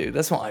Mountain Dew.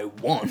 That's what I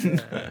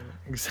want.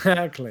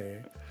 Exactly.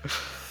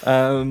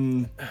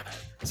 So,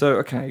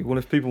 okay. Well,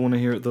 if people want to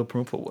hear it the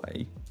proper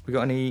way, we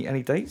got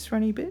any dates for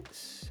any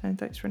bits? Any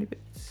dates for any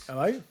bits?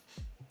 Hello?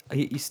 Are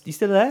you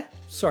still there?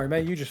 Sorry,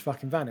 mate, you just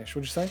fucking vanished.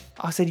 What'd you say?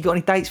 I said you got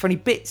any dates for any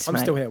bits, I'm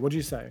mate? still here. What'd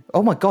you say?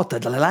 Oh my god, the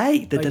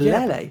delay. The yeah.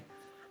 delay.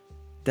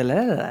 The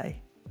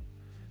delay.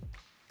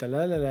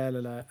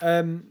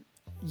 Da-la-la-la-la-la.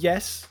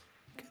 Yes,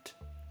 Good.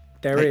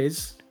 there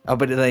is. Oh,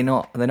 but are they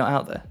not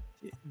out there?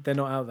 They're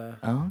not out there.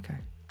 Oh, okay.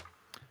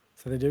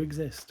 So they do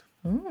exist.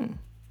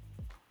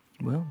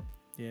 Well,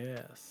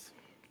 Yes.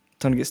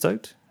 time to get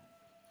stoked.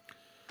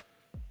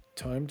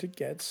 Time to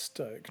get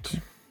stoked.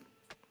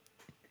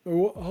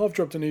 Oh, I've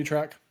dropped a new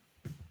track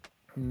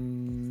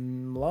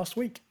last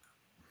week.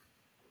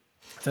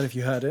 I don't know if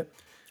you heard it.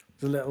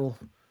 It's a little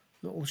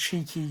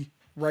cheeky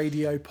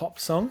radio pop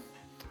song,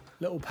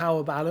 little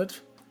power ballad.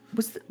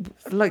 Was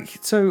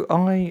so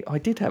I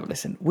did have a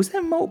listen. Was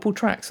there multiple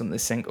tracks on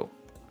this single?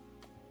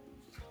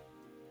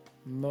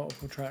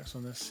 Multiple tracks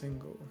on this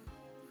single.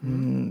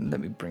 Let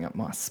me bring up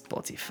my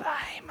Spotify.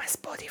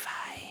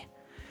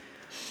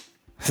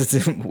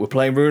 We're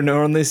playing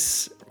Bruno on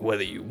this,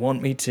 whether you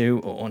want me to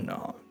or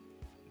not.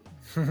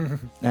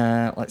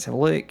 Let's have a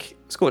look.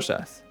 Scorched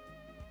Earth.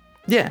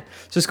 Yeah,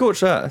 so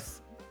Scorched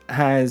Earth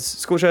has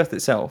Scorched Earth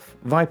itself,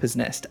 Viper's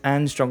Nest,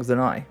 and Stronger Than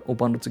I all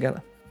bundled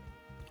together.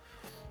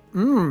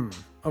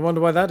 I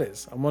wonder why that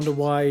is. I wonder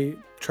why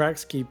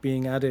tracks keep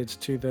being added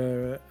to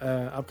the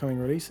upcoming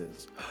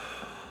releases.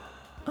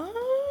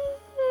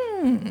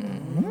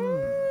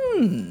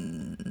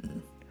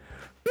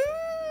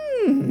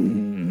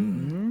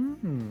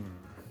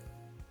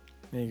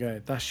 There you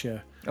go. That's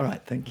your All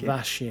right, thank you.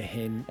 That's your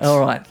hint. All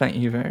right, thank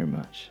you very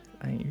much.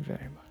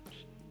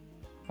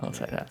 I'll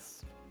take that.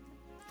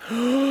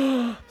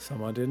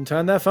 Someone didn't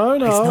turn their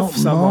phone It's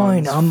off. not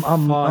mine.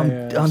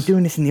 Someone's I'm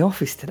doing this in the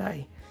office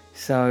today.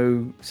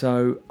 So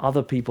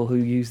other people who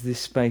use this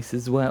space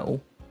as well,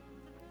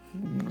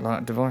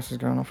 like devices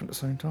going off at the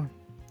same time.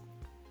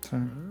 So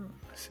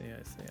I see.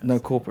 no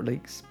corporate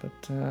leaks, but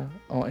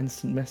our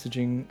instant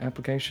messaging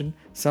application,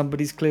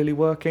 somebody's clearly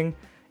working,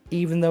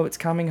 even though it's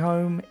coming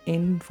home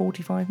in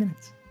 45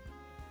 minutes.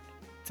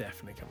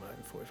 Definitely coming out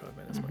in 45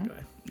 minutes, my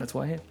guy. That's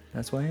why I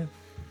am.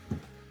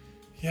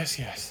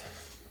 Yes.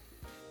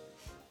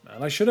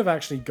 And I should have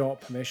actually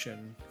got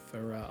permission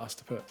for us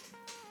to put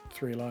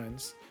 3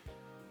 lines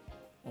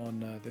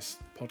on this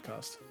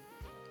podcast.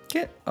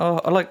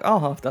 I like our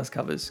half does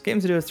covers. Get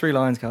him to do a 3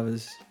 lines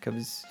covers.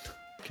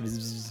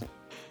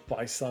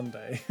 By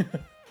Sunday.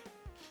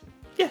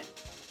 Yeah,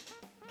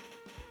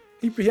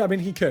 he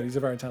could. He's a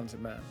very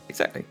talented man.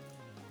 exactly.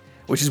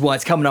 Which is why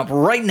it's coming up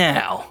right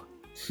now.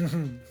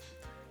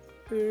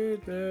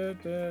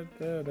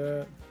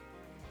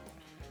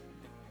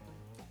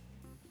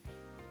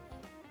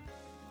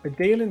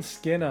 Baddiel and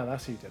Skinner,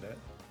 that's who did it.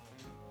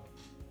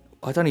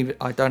 I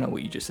don't know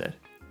what you just said.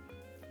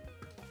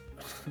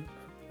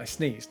 I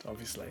sneezed,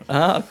 obviously.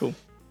 Ah, cool.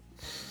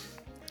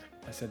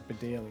 I said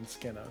Baddiel and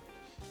Skinner.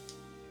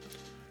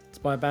 It's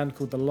by a band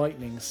called the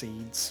Lightning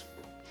Seeds.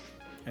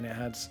 And it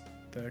had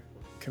the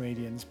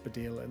comedians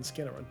Baddiel and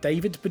Skinner on.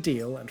 David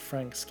Baddiel and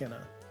Frank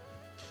Skinner.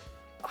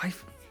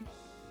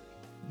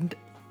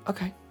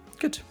 Okay,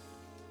 good.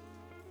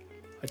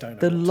 I don't know.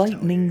 The what to tell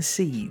Lightning you.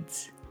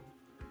 Seeds.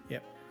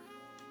 Yep.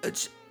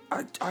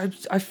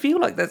 I feel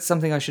like that's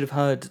something I should have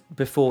heard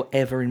before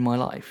ever in my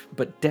life,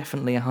 but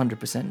definitely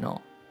 100%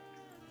 not.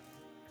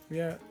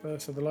 Yeah,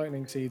 so the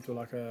Lightning Seeds were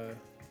like a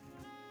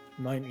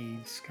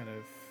 90s kind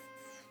of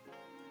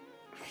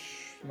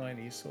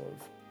 90s sort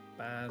of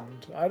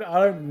band. I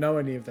don't know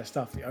any of their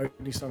stuff. The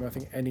only song I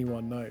think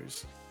anyone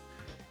knows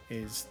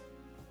is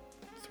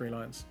 3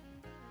 lines.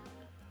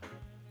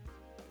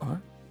 All right.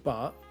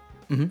 But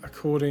Mm-hmm.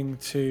 according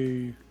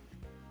to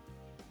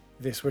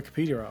this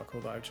Wikipedia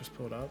article that I've just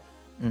pulled up,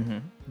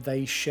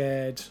 they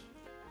shared.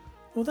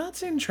 Well,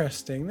 that's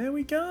interesting. There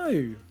we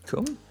go.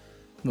 Cool.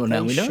 Well,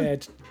 now They we know.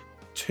 shared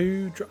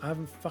two. I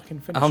haven't fucking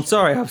finished. I'm it.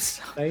 sorry.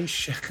 They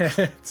shared.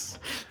 Let's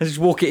just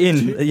walk it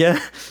in. Yeah.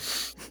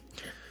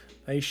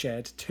 They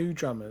shared 2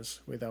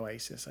 drummers with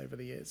Oasis over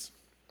the years.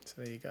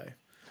 So there you go.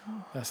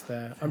 That's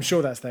their. I'm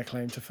sure that's their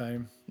claim to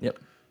fame. Yep.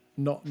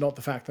 Not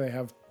the fact that they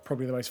have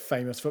probably the most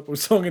famous football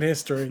song in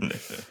history.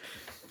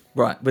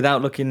 Right.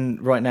 Without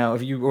looking right now,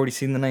 have you already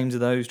seen the names of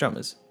those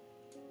drummers?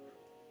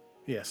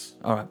 Yes.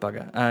 All right,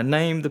 bugger.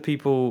 Name the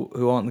people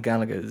who aren't the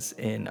Gallaghers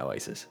in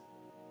Oasis.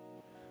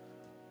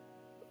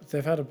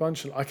 They've had a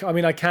bunch of. I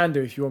mean, I can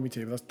do if you want me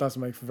to, but that doesn't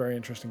make for very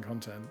interesting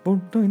content.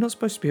 Well, no, you're not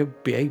supposed to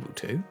be able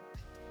to.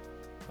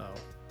 Oh,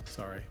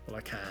 sorry. Well,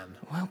 I can.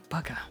 Well,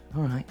 bugger.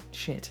 All right.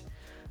 Shit.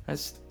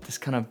 That's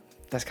kind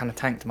of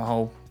tanked my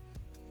whole.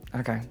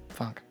 Okay.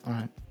 Fuck. All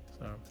right.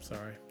 So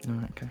sorry. All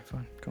right. Okay.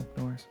 Fine. Cool.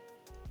 No worries.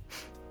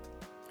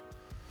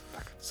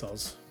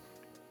 Soz.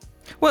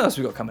 What else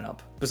we got coming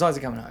up besides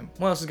the coming home?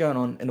 What else is going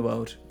on in the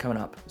world coming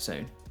up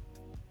soon?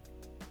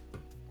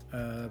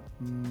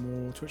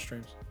 More Twitch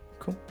streams.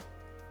 Cool.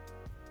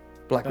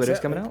 Black That's Widow's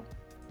it, coming like- out.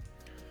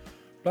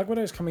 Black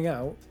Widow is coming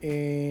out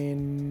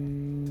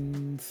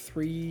in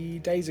 3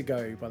 days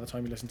ago. By the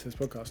time you listen to this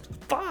podcast,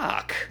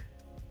 Fuck.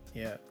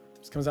 yeah,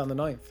 it comes out on the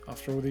 9th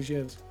after all these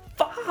years.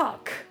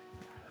 Fuck.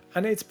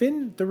 And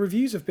the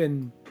reviews have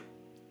been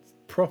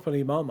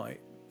properly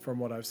Marmite from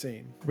what I've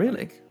seen.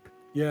 Really?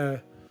 Yeah,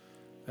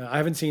 I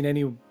haven't seen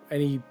any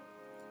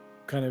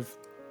kind of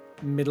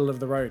middle of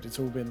the road. It's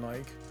all been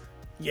like,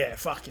 yeah,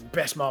 fucking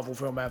best Marvel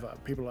film ever.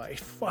 People are like,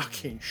 it's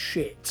fucking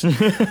shit. So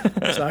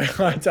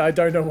I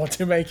don't know what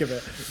to make of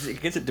it. I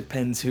guess it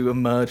depends who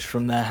emerged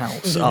from their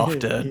house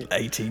after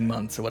 18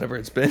 months or whatever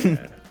it's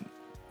been.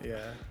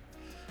 Yeah.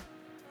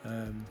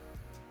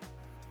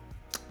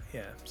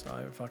 Yeah. So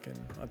I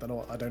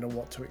don't know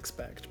what to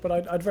expect, but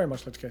I'd very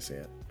much like to go see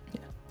it.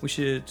 Yeah, we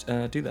should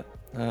do that.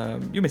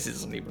 Your missus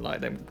doesn't even like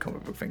them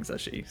comic book things,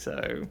 does she?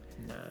 So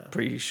Nah.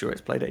 pretty sure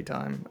it's Playdate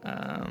time.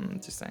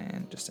 Just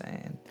saying.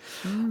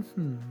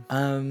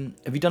 Mm-hmm.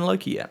 Have you done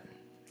Loki yet?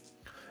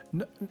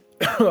 No,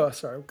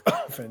 sorry, I'm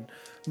coughing.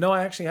 No,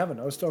 I actually haven't.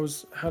 I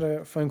had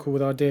a phone call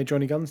with our dear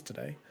Johnny Guns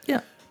today,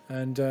 Yeah.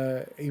 and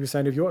he was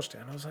saying, "Have you watched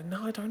it?" And I was like,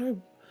 "No, I don't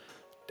know.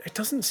 It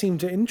doesn't seem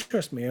to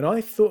interest me." And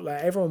I thought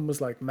like everyone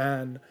was like,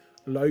 "Man,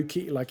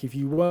 Loki. Like if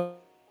you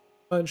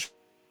weren't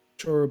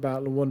sure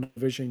about the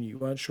WandaVision, you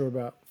weren't sure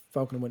about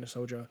Falcon and Winter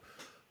Soldier,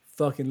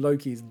 fucking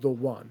Loki's the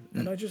one."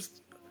 And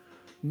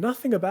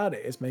nothing about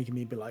it is making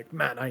me be like,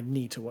 "Man, I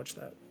need to watch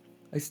that."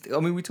 I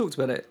mean, we talked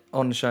about it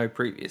on the show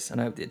previous,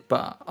 and I did,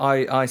 but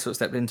I sort of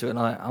stepped into it, and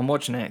I'm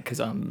watching it because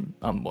I'm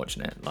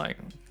watching it, like,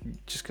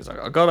 just because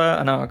I gotta,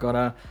 I know I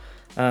gotta,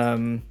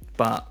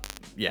 but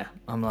yeah,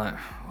 I'm like,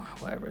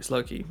 whatever, it's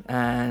Loki,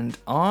 and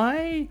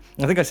I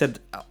think I said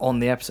on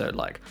the episode,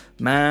 like,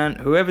 man,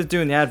 whoever's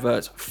doing the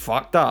adverts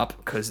fucked up,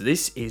 because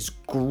this is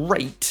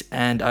great,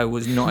 and I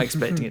was not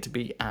expecting it to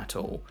be at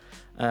all.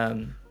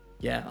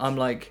 Yeah,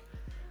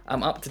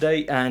 I'm up to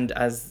date, and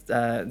as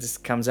this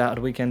comes out at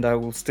the weekend, I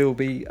will still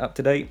be up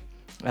to date.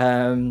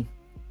 Yeah, I'm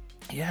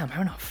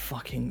having a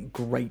fucking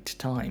great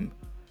time.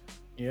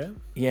 Yeah.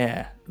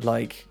 Yeah,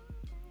 like,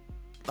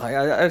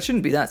 I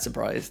shouldn't be that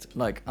surprised.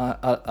 Like,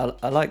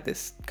 I like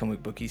this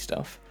comic booky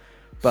stuff,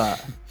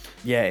 but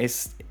yeah, I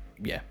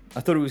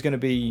thought it was gonna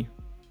be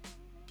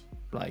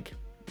like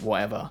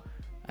whatever,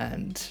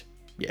 and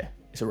yeah,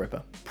 it's a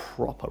ripper,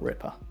 proper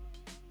ripper.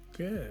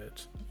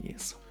 Good.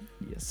 Yes.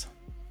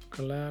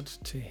 Glad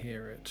to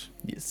hear it.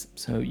 Yes.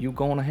 So you're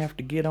gonna have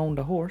to get on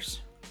the horse.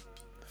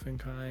 I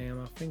think I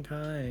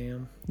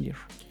am. Yeah.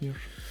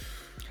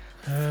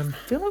 I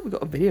feel like we've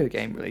got a video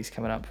game release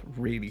coming up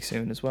really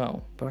soon as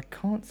well, but I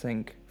can't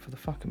think for the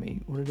fuck of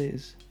me what it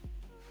is.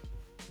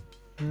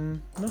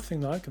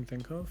 Nothing that I can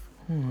think of.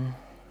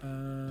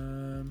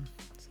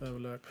 Let's have a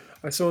look.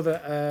 I saw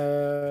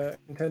that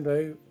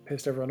Nintendo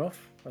pissed everyone off.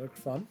 That looked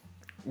fun.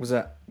 Was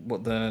that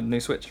what, the new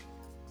Switch?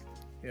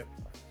 Yep.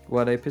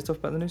 Were they pissed off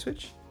about the new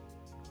Switch?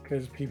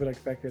 Because people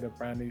expected a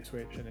brand new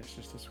Switch, and it's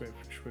just a Switch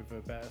with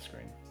a better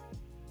screen.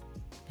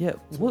 Yeah.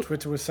 That's what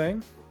Twitter was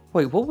saying.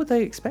 Wait, what were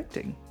they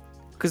expecting?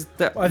 Because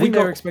I think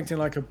they were expecting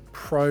like a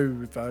pro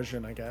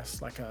version, I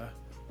guess, like a,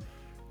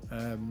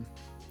 I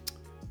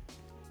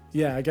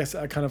guess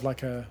a kind of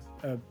like a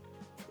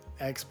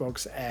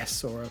Xbox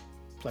S or a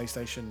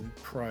PlayStation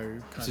Pro.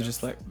 So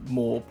just like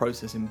more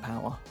processing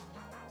power.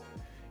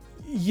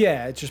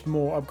 Yeah, it's just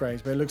more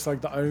upgrades, but it looks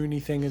like the only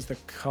thing is the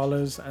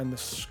colors and the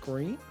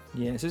screen.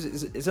 Yeah, so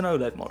it's an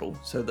OLED model,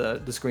 so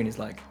the screen is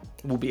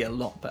will be a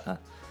lot better.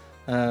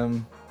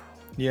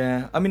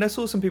 Yeah, I mean, I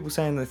saw some people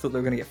saying they thought they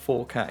were going to get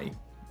 4K.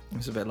 It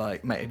was a bit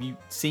like, mate, have you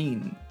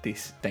seen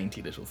this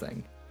dainty little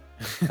thing?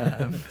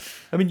 I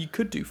mean, you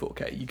could do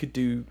 4K, you could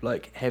do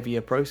like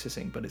heavier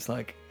processing, but it's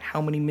like,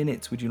 how many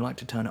minutes would you like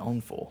to turn it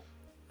on for?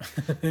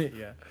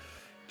 Yeah,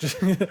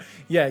 just you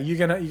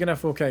can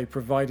have 4K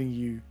providing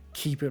you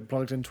keep it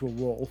plugged into a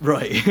wall.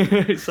 Right.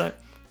 It's like,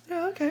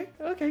 Yeah,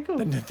 okay, cool.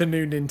 The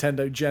new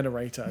Nintendo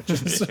generator.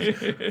 Just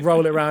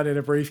roll it around in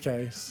a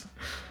briefcase.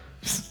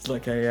 It's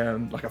like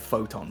a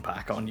photon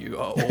pack on you at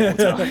all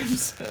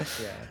times.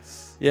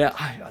 Yes. Yeah,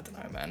 I don't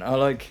know, man. I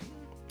like.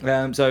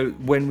 So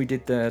when we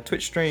did the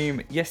Twitch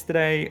stream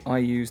yesterday, I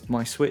used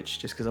my Switch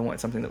just because I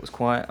wanted something that was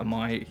quiet, and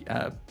my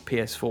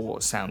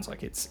PS4 sounds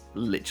like it's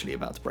literally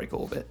about to break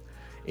orbit.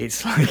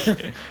 It's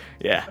like,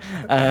 yeah.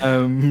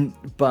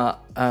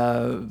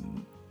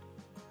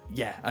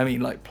 Yeah, I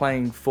mean, like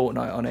playing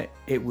Fortnite on it,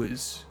 it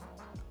was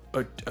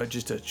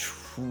just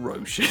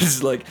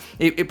atrocious. Like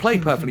it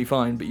played perfectly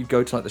fine, but you'd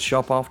go to like the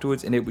shop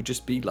afterwards, and it would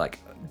just be like,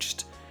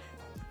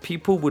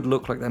 people would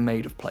look like they're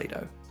made of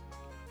Play-Doh.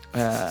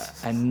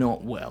 And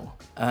not well.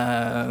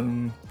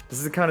 This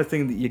is the kind of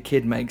thing that your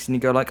kid makes, and you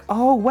go like,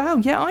 "Oh wow,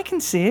 yeah, I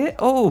can see it.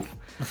 Oh,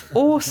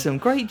 awesome,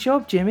 great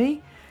job,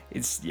 Jimmy."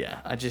 It's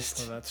I just.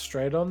 Well, that's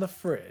straight on the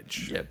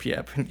fridge. Yep.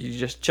 You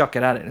just chuck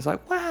it at it, and it's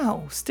like,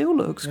 "Wow, still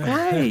looks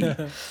great."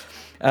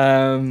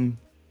 But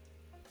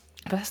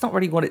that's not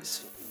really what it's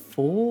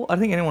for. I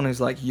think anyone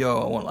who's like, "Yo,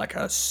 I want like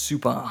a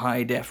super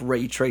high def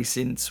ray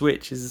tracing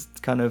Switch," is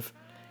kind of,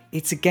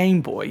 it's a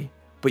Game Boy.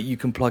 But you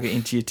can plug it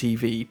into your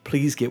TV.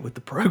 Please get with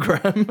the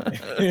program.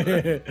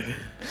 Yeah.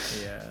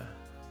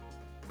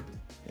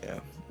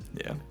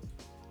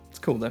 It's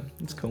cool though.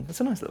 It's cool. It's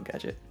a nice little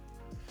gadget.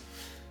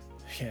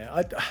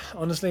 Yeah,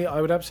 honestly,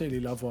 I would absolutely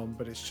love one,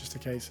 but it's just a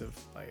case of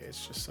like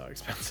it's just so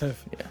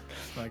expensive. Yeah.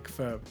 Like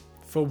for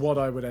what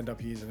I would end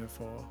up using it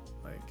for,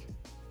 like.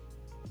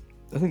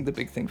 I think the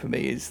big thing for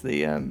me is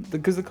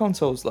because the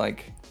console's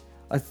like,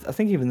 I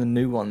think even the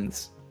new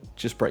ones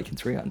just breaking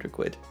 300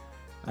 quid.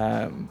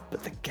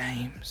 But the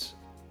games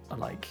are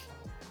like,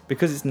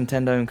 because it's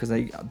Nintendo and because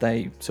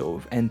they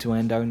sort of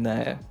end-to-end own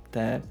their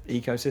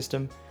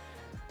ecosystem,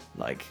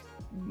 like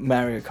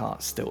Mario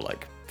Kart's still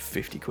like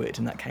 50 quid,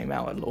 and that came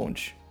out at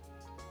launch.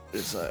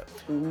 It's like,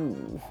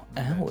 ooh,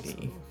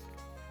 owie.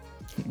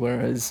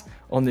 Whereas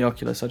on the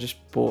Oculus, I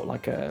just bought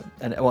like I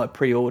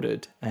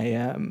pre-ordered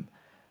a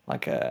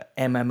like a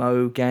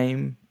MMO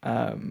game,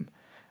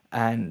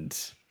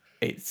 and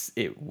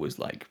it was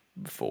like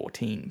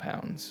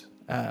 £14.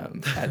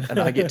 And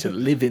I get to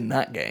live in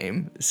that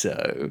game,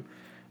 so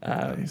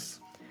Nice.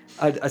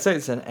 I say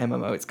it's an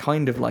MMO. It's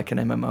kind of like an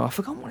MMO. I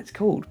forgot what it's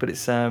called, but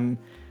it's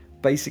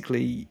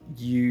basically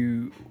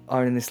you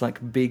are in this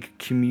like big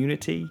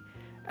community,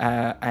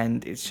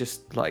 and it's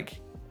just like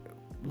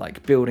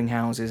building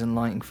houses and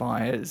lighting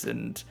fires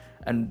and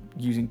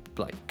using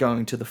like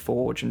going to the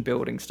forge and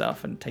building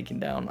stuff and taking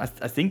down. I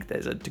think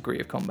there's a degree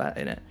of combat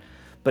in it,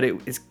 but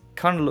it's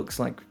kind of looks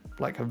like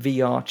a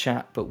VR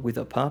chat but with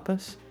a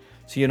purpose.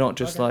 So you're not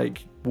just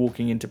like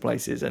walking into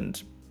places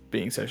and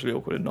being socially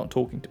awkward and not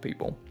talking to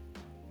people.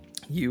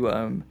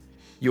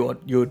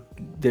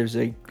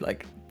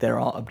 There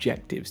are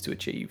objectives to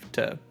achieve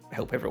to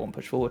help everyone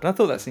push forward. And I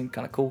thought that seemed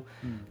kind of cool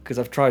because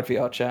I've tried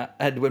VR chat,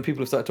 and when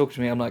people have started talking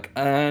to me, I'm like,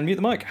 and mute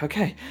the mic.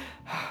 Okay.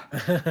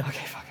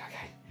 Okay.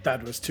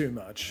 That was too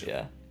much.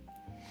 Yeah.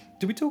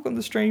 Did we talk on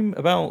the stream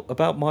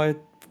about my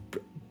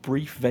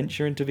brief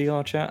venture into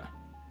VR chat?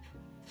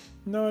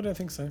 No, I don't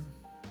think so.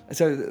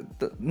 So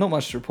not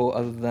much to report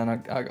other than I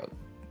got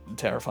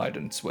terrified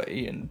and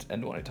sweaty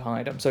and wanted to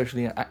hide. I'm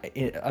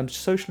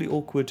socially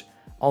awkward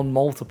on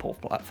multiple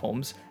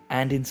platforms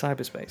and in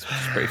cyberspace, which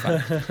is pretty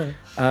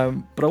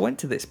fun. But I went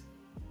to this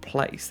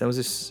place. There was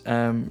this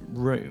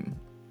room.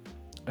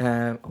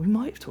 We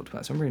might have talked about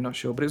this. I'm really not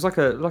sure, but it was like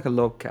a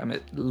log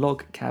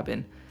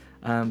cabin.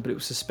 But it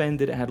was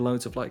suspended. It had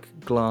loads of like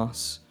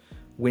glass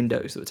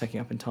windows that were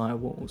taking up entire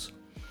walls.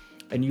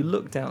 And you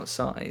looked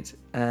outside,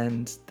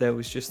 and there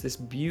was just this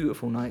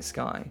beautiful night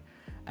sky,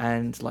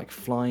 and like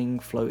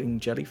floating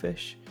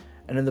jellyfish.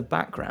 And in the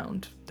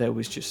background, there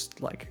was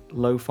just like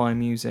lo-fi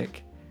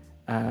music,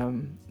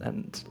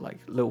 and like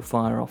little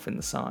fire off in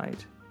the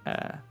side.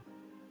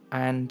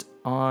 And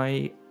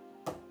I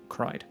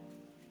cried.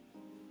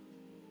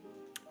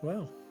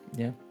 Well.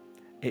 Yeah.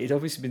 It had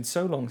obviously been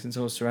so long since I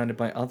was surrounded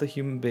by other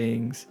human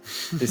beings.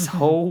 This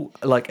whole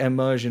like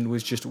immersion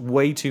was just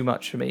way too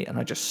much for me, and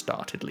I just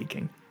started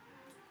leaking.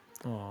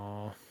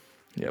 Aww.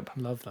 Yep.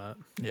 Love that.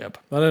 Yep.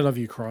 I don't love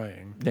you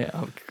crying. Yeah,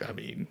 I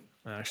mean...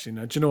 Actually,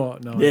 no. Do you know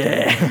what? No.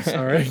 Yeah.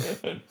 Sorry.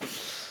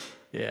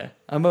 Yeah.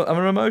 I'm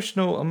an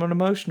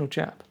emotional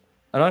chap.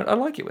 And I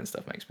like it when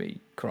stuff makes me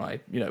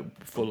cry,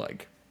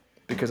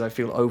 because I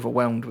feel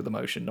overwhelmed with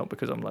emotion, not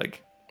because I'm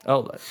like,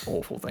 oh, that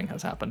awful thing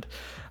has happened.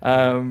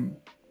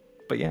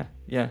 But yeah.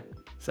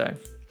 So,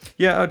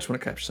 yeah, I just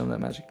want to capture some of that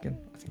magic again,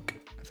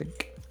 I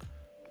think.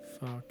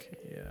 Fuck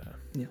yeah.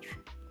 Yes.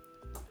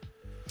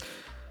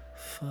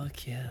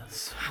 Fuck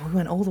yes. We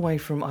went all the way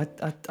from I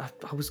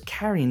was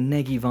carrying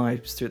neggy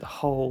vibes through the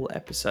whole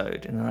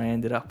episode, and then I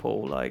ended up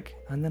all like,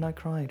 and then I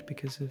cried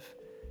because of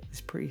this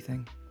pretty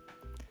thing.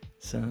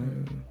 So,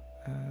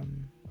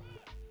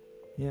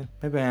 yeah,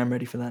 maybe I am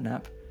ready for that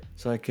nap,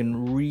 so I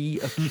can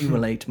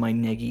reaccumulate my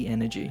neggy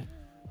energy.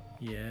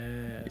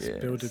 Yes.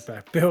 Yes. Build it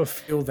back.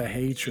 Feel the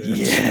hatred.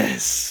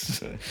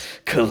 Yes.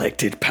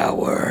 Collected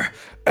power,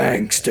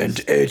 angst, and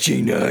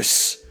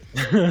edginess.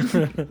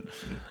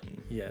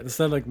 Yeah, they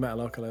sound like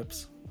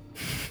Metalocalypse.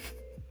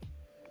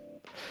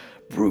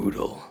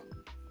 Brutal.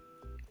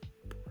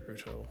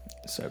 Brutal.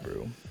 So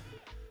brutal.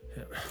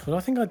 Yeah. Well, I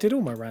think I did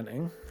all my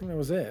ranting. I think that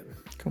was it.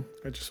 Cool.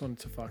 I just wanted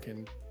to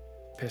fucking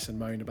piss and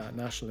moan about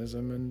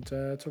nationalism and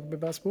talk a bit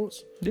about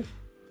sports. Yeah.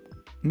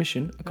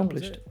 Mission That was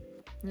accomplished. it.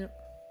 Yeah.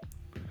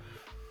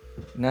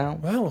 Now,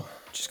 Well,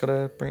 just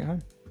gotta bring it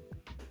home.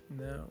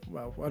 no.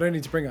 Well, I don't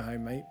need to bring it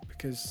home, mate,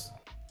 because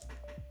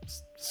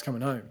it's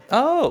coming home.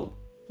 Oh,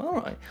 all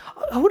right.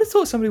 I would have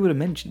thought somebody would have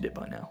mentioned it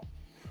by now.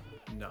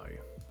 No.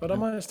 But I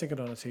might stick it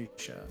on a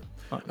t-shirt.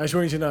 Right. I just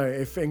want you to know,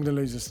 if England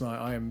loses tonight,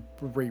 I am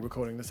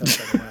re-recording this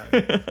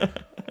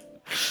episode.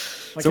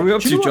 So we're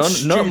up do you to, know what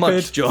John? Not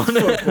much, stupid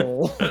John.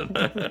 football?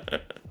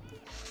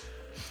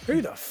 Who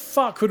the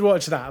fuck would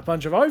watch that? A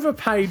bunch of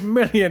overpaid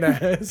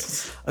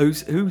millionaires.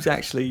 Who's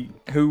actually,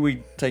 who are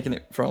we taking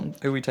it from?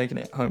 Who are we taking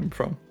it home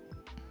from?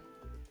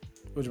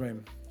 What do you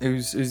mean?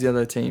 Who's the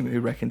other team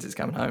who reckons it's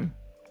coming home?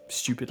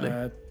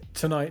 Stupidly.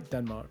 Tonight,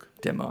 Denmark.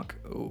 Denmark.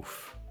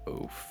 Oof.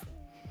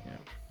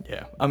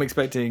 Yeah. I'm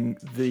expecting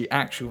the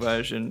actual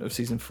version of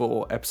season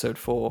 4, episode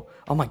 4.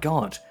 Oh my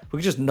god. We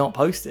could just not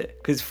post it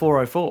because it's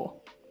 404.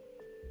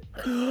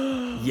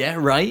 Yeah,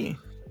 right?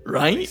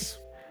 Nice.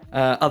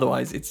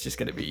 Otherwise, it's just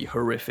going to be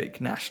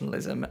horrific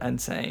nationalism and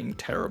saying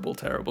terrible,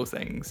 terrible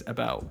things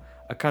about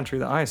a country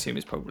that I assume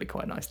is probably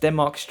quite nice.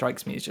 Denmark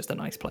strikes me as just a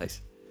nice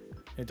place.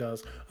 It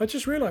does. I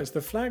just realised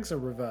the flags are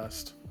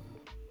reversed.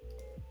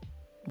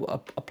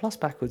 Well, a plus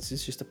backwards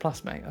is just a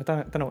plus, mate. I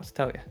don't know what to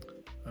tell you.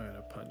 I'm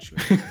gonna punch you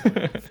in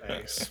the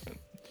face.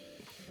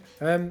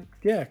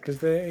 Yeah, because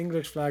the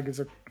English flag is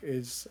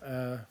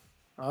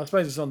I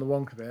suppose it's on the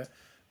wonk a bit.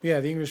 Yeah,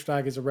 the English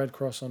flag is a red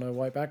cross on a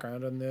white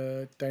background, and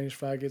the Danish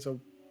flag is a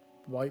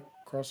white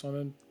cross on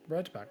a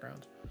red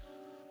background.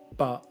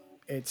 But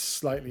it's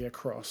slightly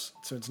across,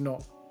 so it's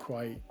not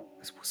quite.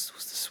 What's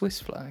the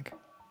Swiss flag?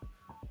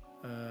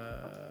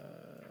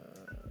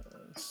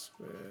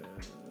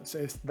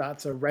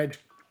 That's a red,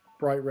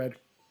 bright red.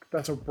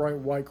 That's a bright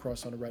white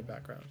cross on a red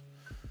background.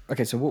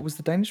 Okay, so what was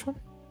the Danish one?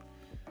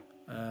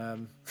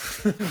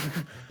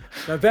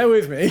 Now bear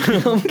with me.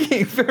 I'm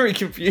getting very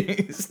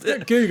confused.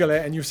 Google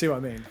it and you'll see what I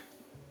mean.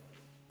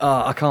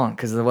 I can't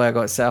because of the way I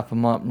got it set up on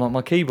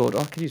my keyboard.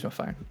 I could use my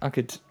phone. I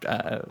could.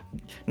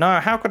 No,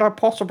 how could I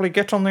possibly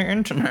get on the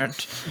internet?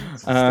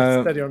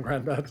 Steady on,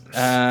 Grandad.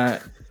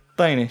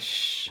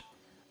 Danish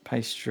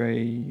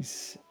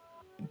pastries,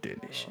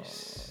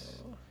 delicious.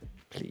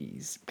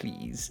 Please.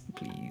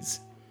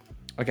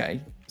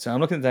 Okay, so I'm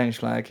looking at the Danish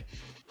flag.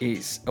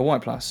 It's a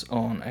white plus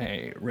on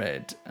a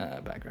red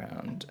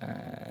background,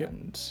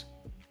 and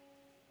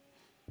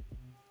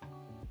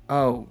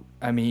oh,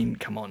 I mean,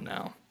 come on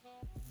now.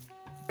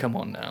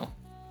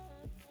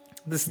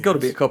 There's got to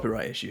be a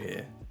copyright issue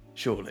here,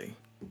 surely.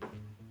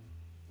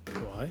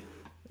 Why?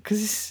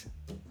 Because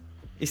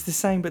it's the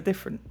same but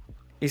different.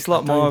 It's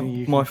like don't think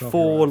you can my copyright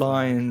 4 that.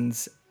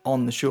 lines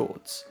on the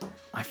shorts.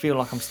 I feel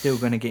like I'm still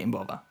going to get in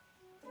bother.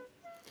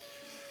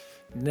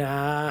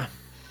 Nah,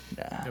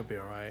 it'll be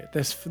alright.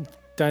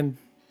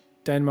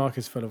 Denmark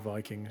is full of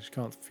Vikings.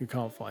 You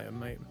can't fight them,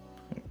 mate.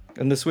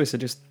 And the Swiss are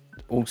just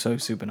also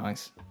super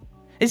nice.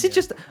 Is it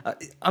just...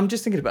 I'm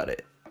just thinking about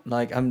it.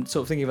 Like, I'm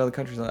sort of thinking of other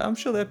countries. Like, I'm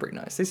sure they're pretty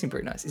nice. They seem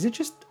pretty nice. Is it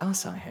just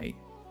us I hate?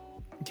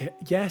 Yeah,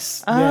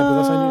 yes. Yeah,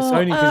 but that's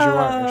only because you're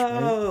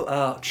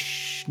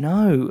Irish, mate.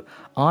 No.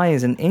 I,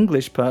 as an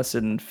English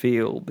person,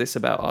 feel this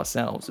about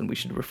ourselves, and we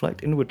should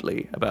reflect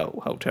inwardly about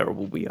how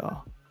terrible we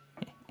are.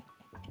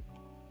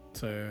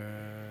 So,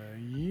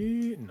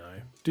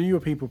 do your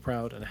people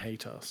proud and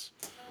hate us.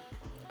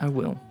 I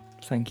will.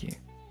 Thank you.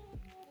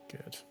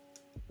 Good.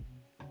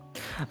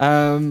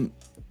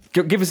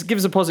 Give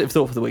us a positive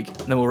thought for the week, and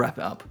then we'll wrap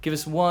it up. Give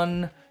us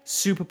one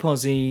super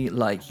posy,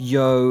 like,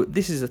 yo,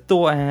 this is a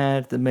thought I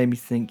had that made me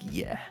think,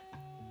 yeah.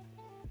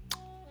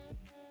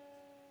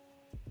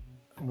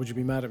 Would you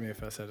be mad at me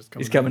if I said it's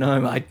coming? He's coming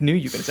home. I knew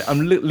you were going to say. I'm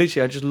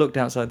literally. I just looked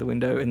outside the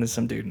window and there's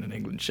some dude in an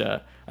England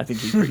shirt. I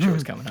think he's pretty sure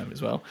he's coming home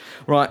as well.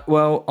 Right.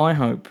 Well, I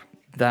hope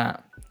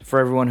that for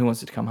everyone who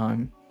wants it to come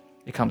home,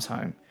 it comes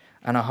home,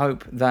 and I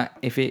hope that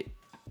if it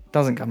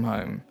doesn't come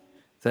home,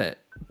 that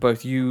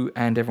both you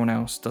and everyone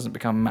else doesn't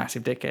become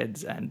massive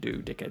dickheads and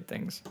do dickhead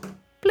things.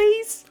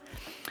 Please.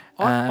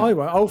 I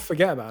won't. I'll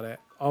forget about it.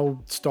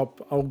 I'll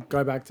stop. I'll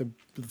go back to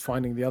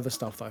finding the other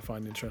stuff that I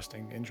find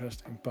interesting.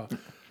 But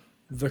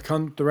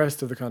the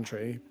rest of the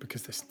country,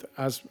 because this,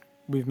 as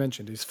we've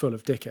mentioned, is full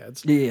of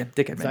dickheads. Yeah,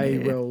 dickhead.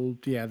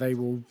 They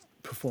will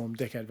perform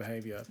dickhead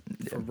behaviour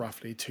for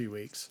roughly 2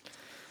 weeks.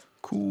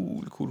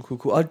 Cool.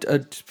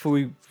 Before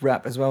we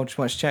wrap as well, just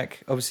want to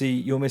check. Obviously,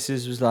 your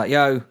missus was like,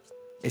 "Yo,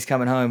 it's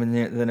coming home," and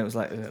then it was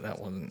like, "That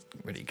wasn't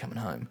really coming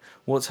home."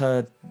 What's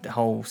her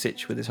whole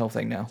sitch with this whole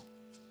thing now?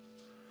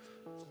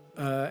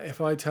 If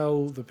I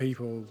tell the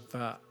people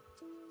that,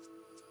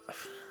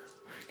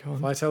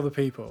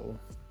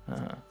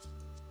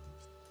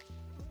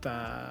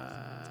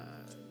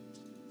 that,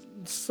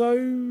 so,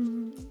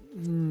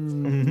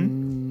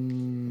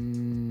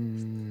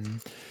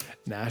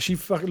 Nah,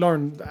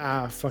 Lauren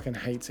fucking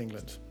hates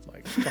England.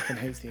 Like, fucking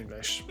hates the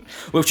English.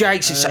 Well, she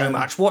hates it so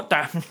much. What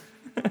the?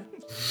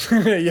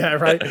 Yeah,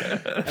 right.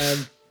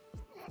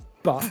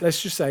 But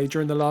let's just say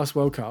during the last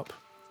World Cup,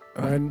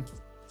 when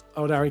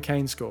old Harry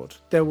Kane scored,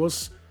 there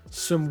was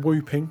some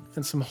whooping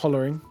and some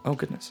hollering. Oh,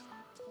 goodness.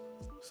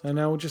 So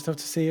now we'll just have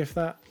to see if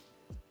that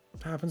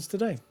happens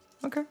today.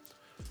 Okay.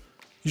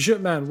 You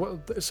should,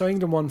 man. So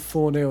England won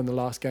 4-0 in the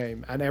last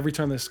game, and every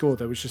time they scored,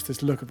 there was just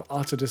this look of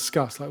utter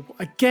disgust. Like,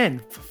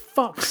 again, for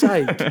fuck's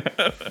sake.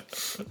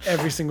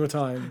 Every single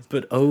time.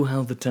 But oh,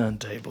 how the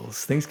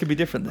turntables. Things could be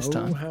different this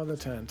time. Oh, how the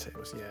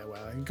turntables. Yeah,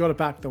 well, you got to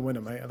back the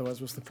winner, mate. Otherwise,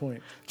 what's the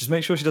point? Just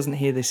make sure she doesn't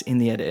hear this in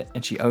the edit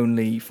and she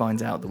only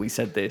finds out that we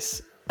said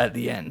this at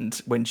the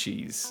end when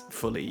she's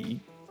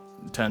fully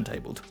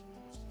turntabled.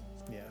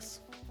 Yes.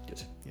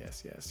 Good.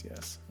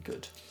 Yes.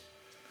 Good.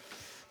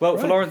 Well,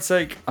 for Lauren's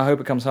sake, I hope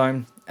it comes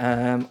home.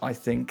 I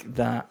think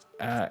that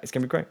it's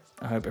going to be great.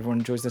 I hope everyone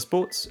enjoys their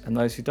sports, and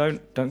those who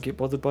don't get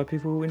bothered by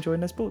people enjoying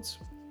their sports.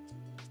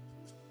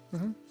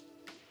 Mm-hmm.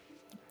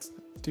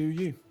 Do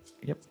you?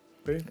 Yep.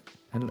 Boo.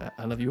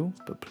 I love you all,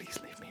 but please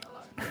leave me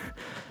alone.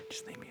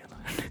 Just leave me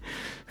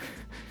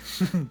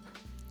alone.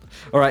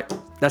 All right,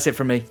 that's it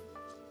from me.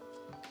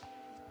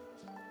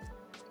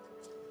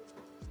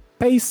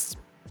 Peace.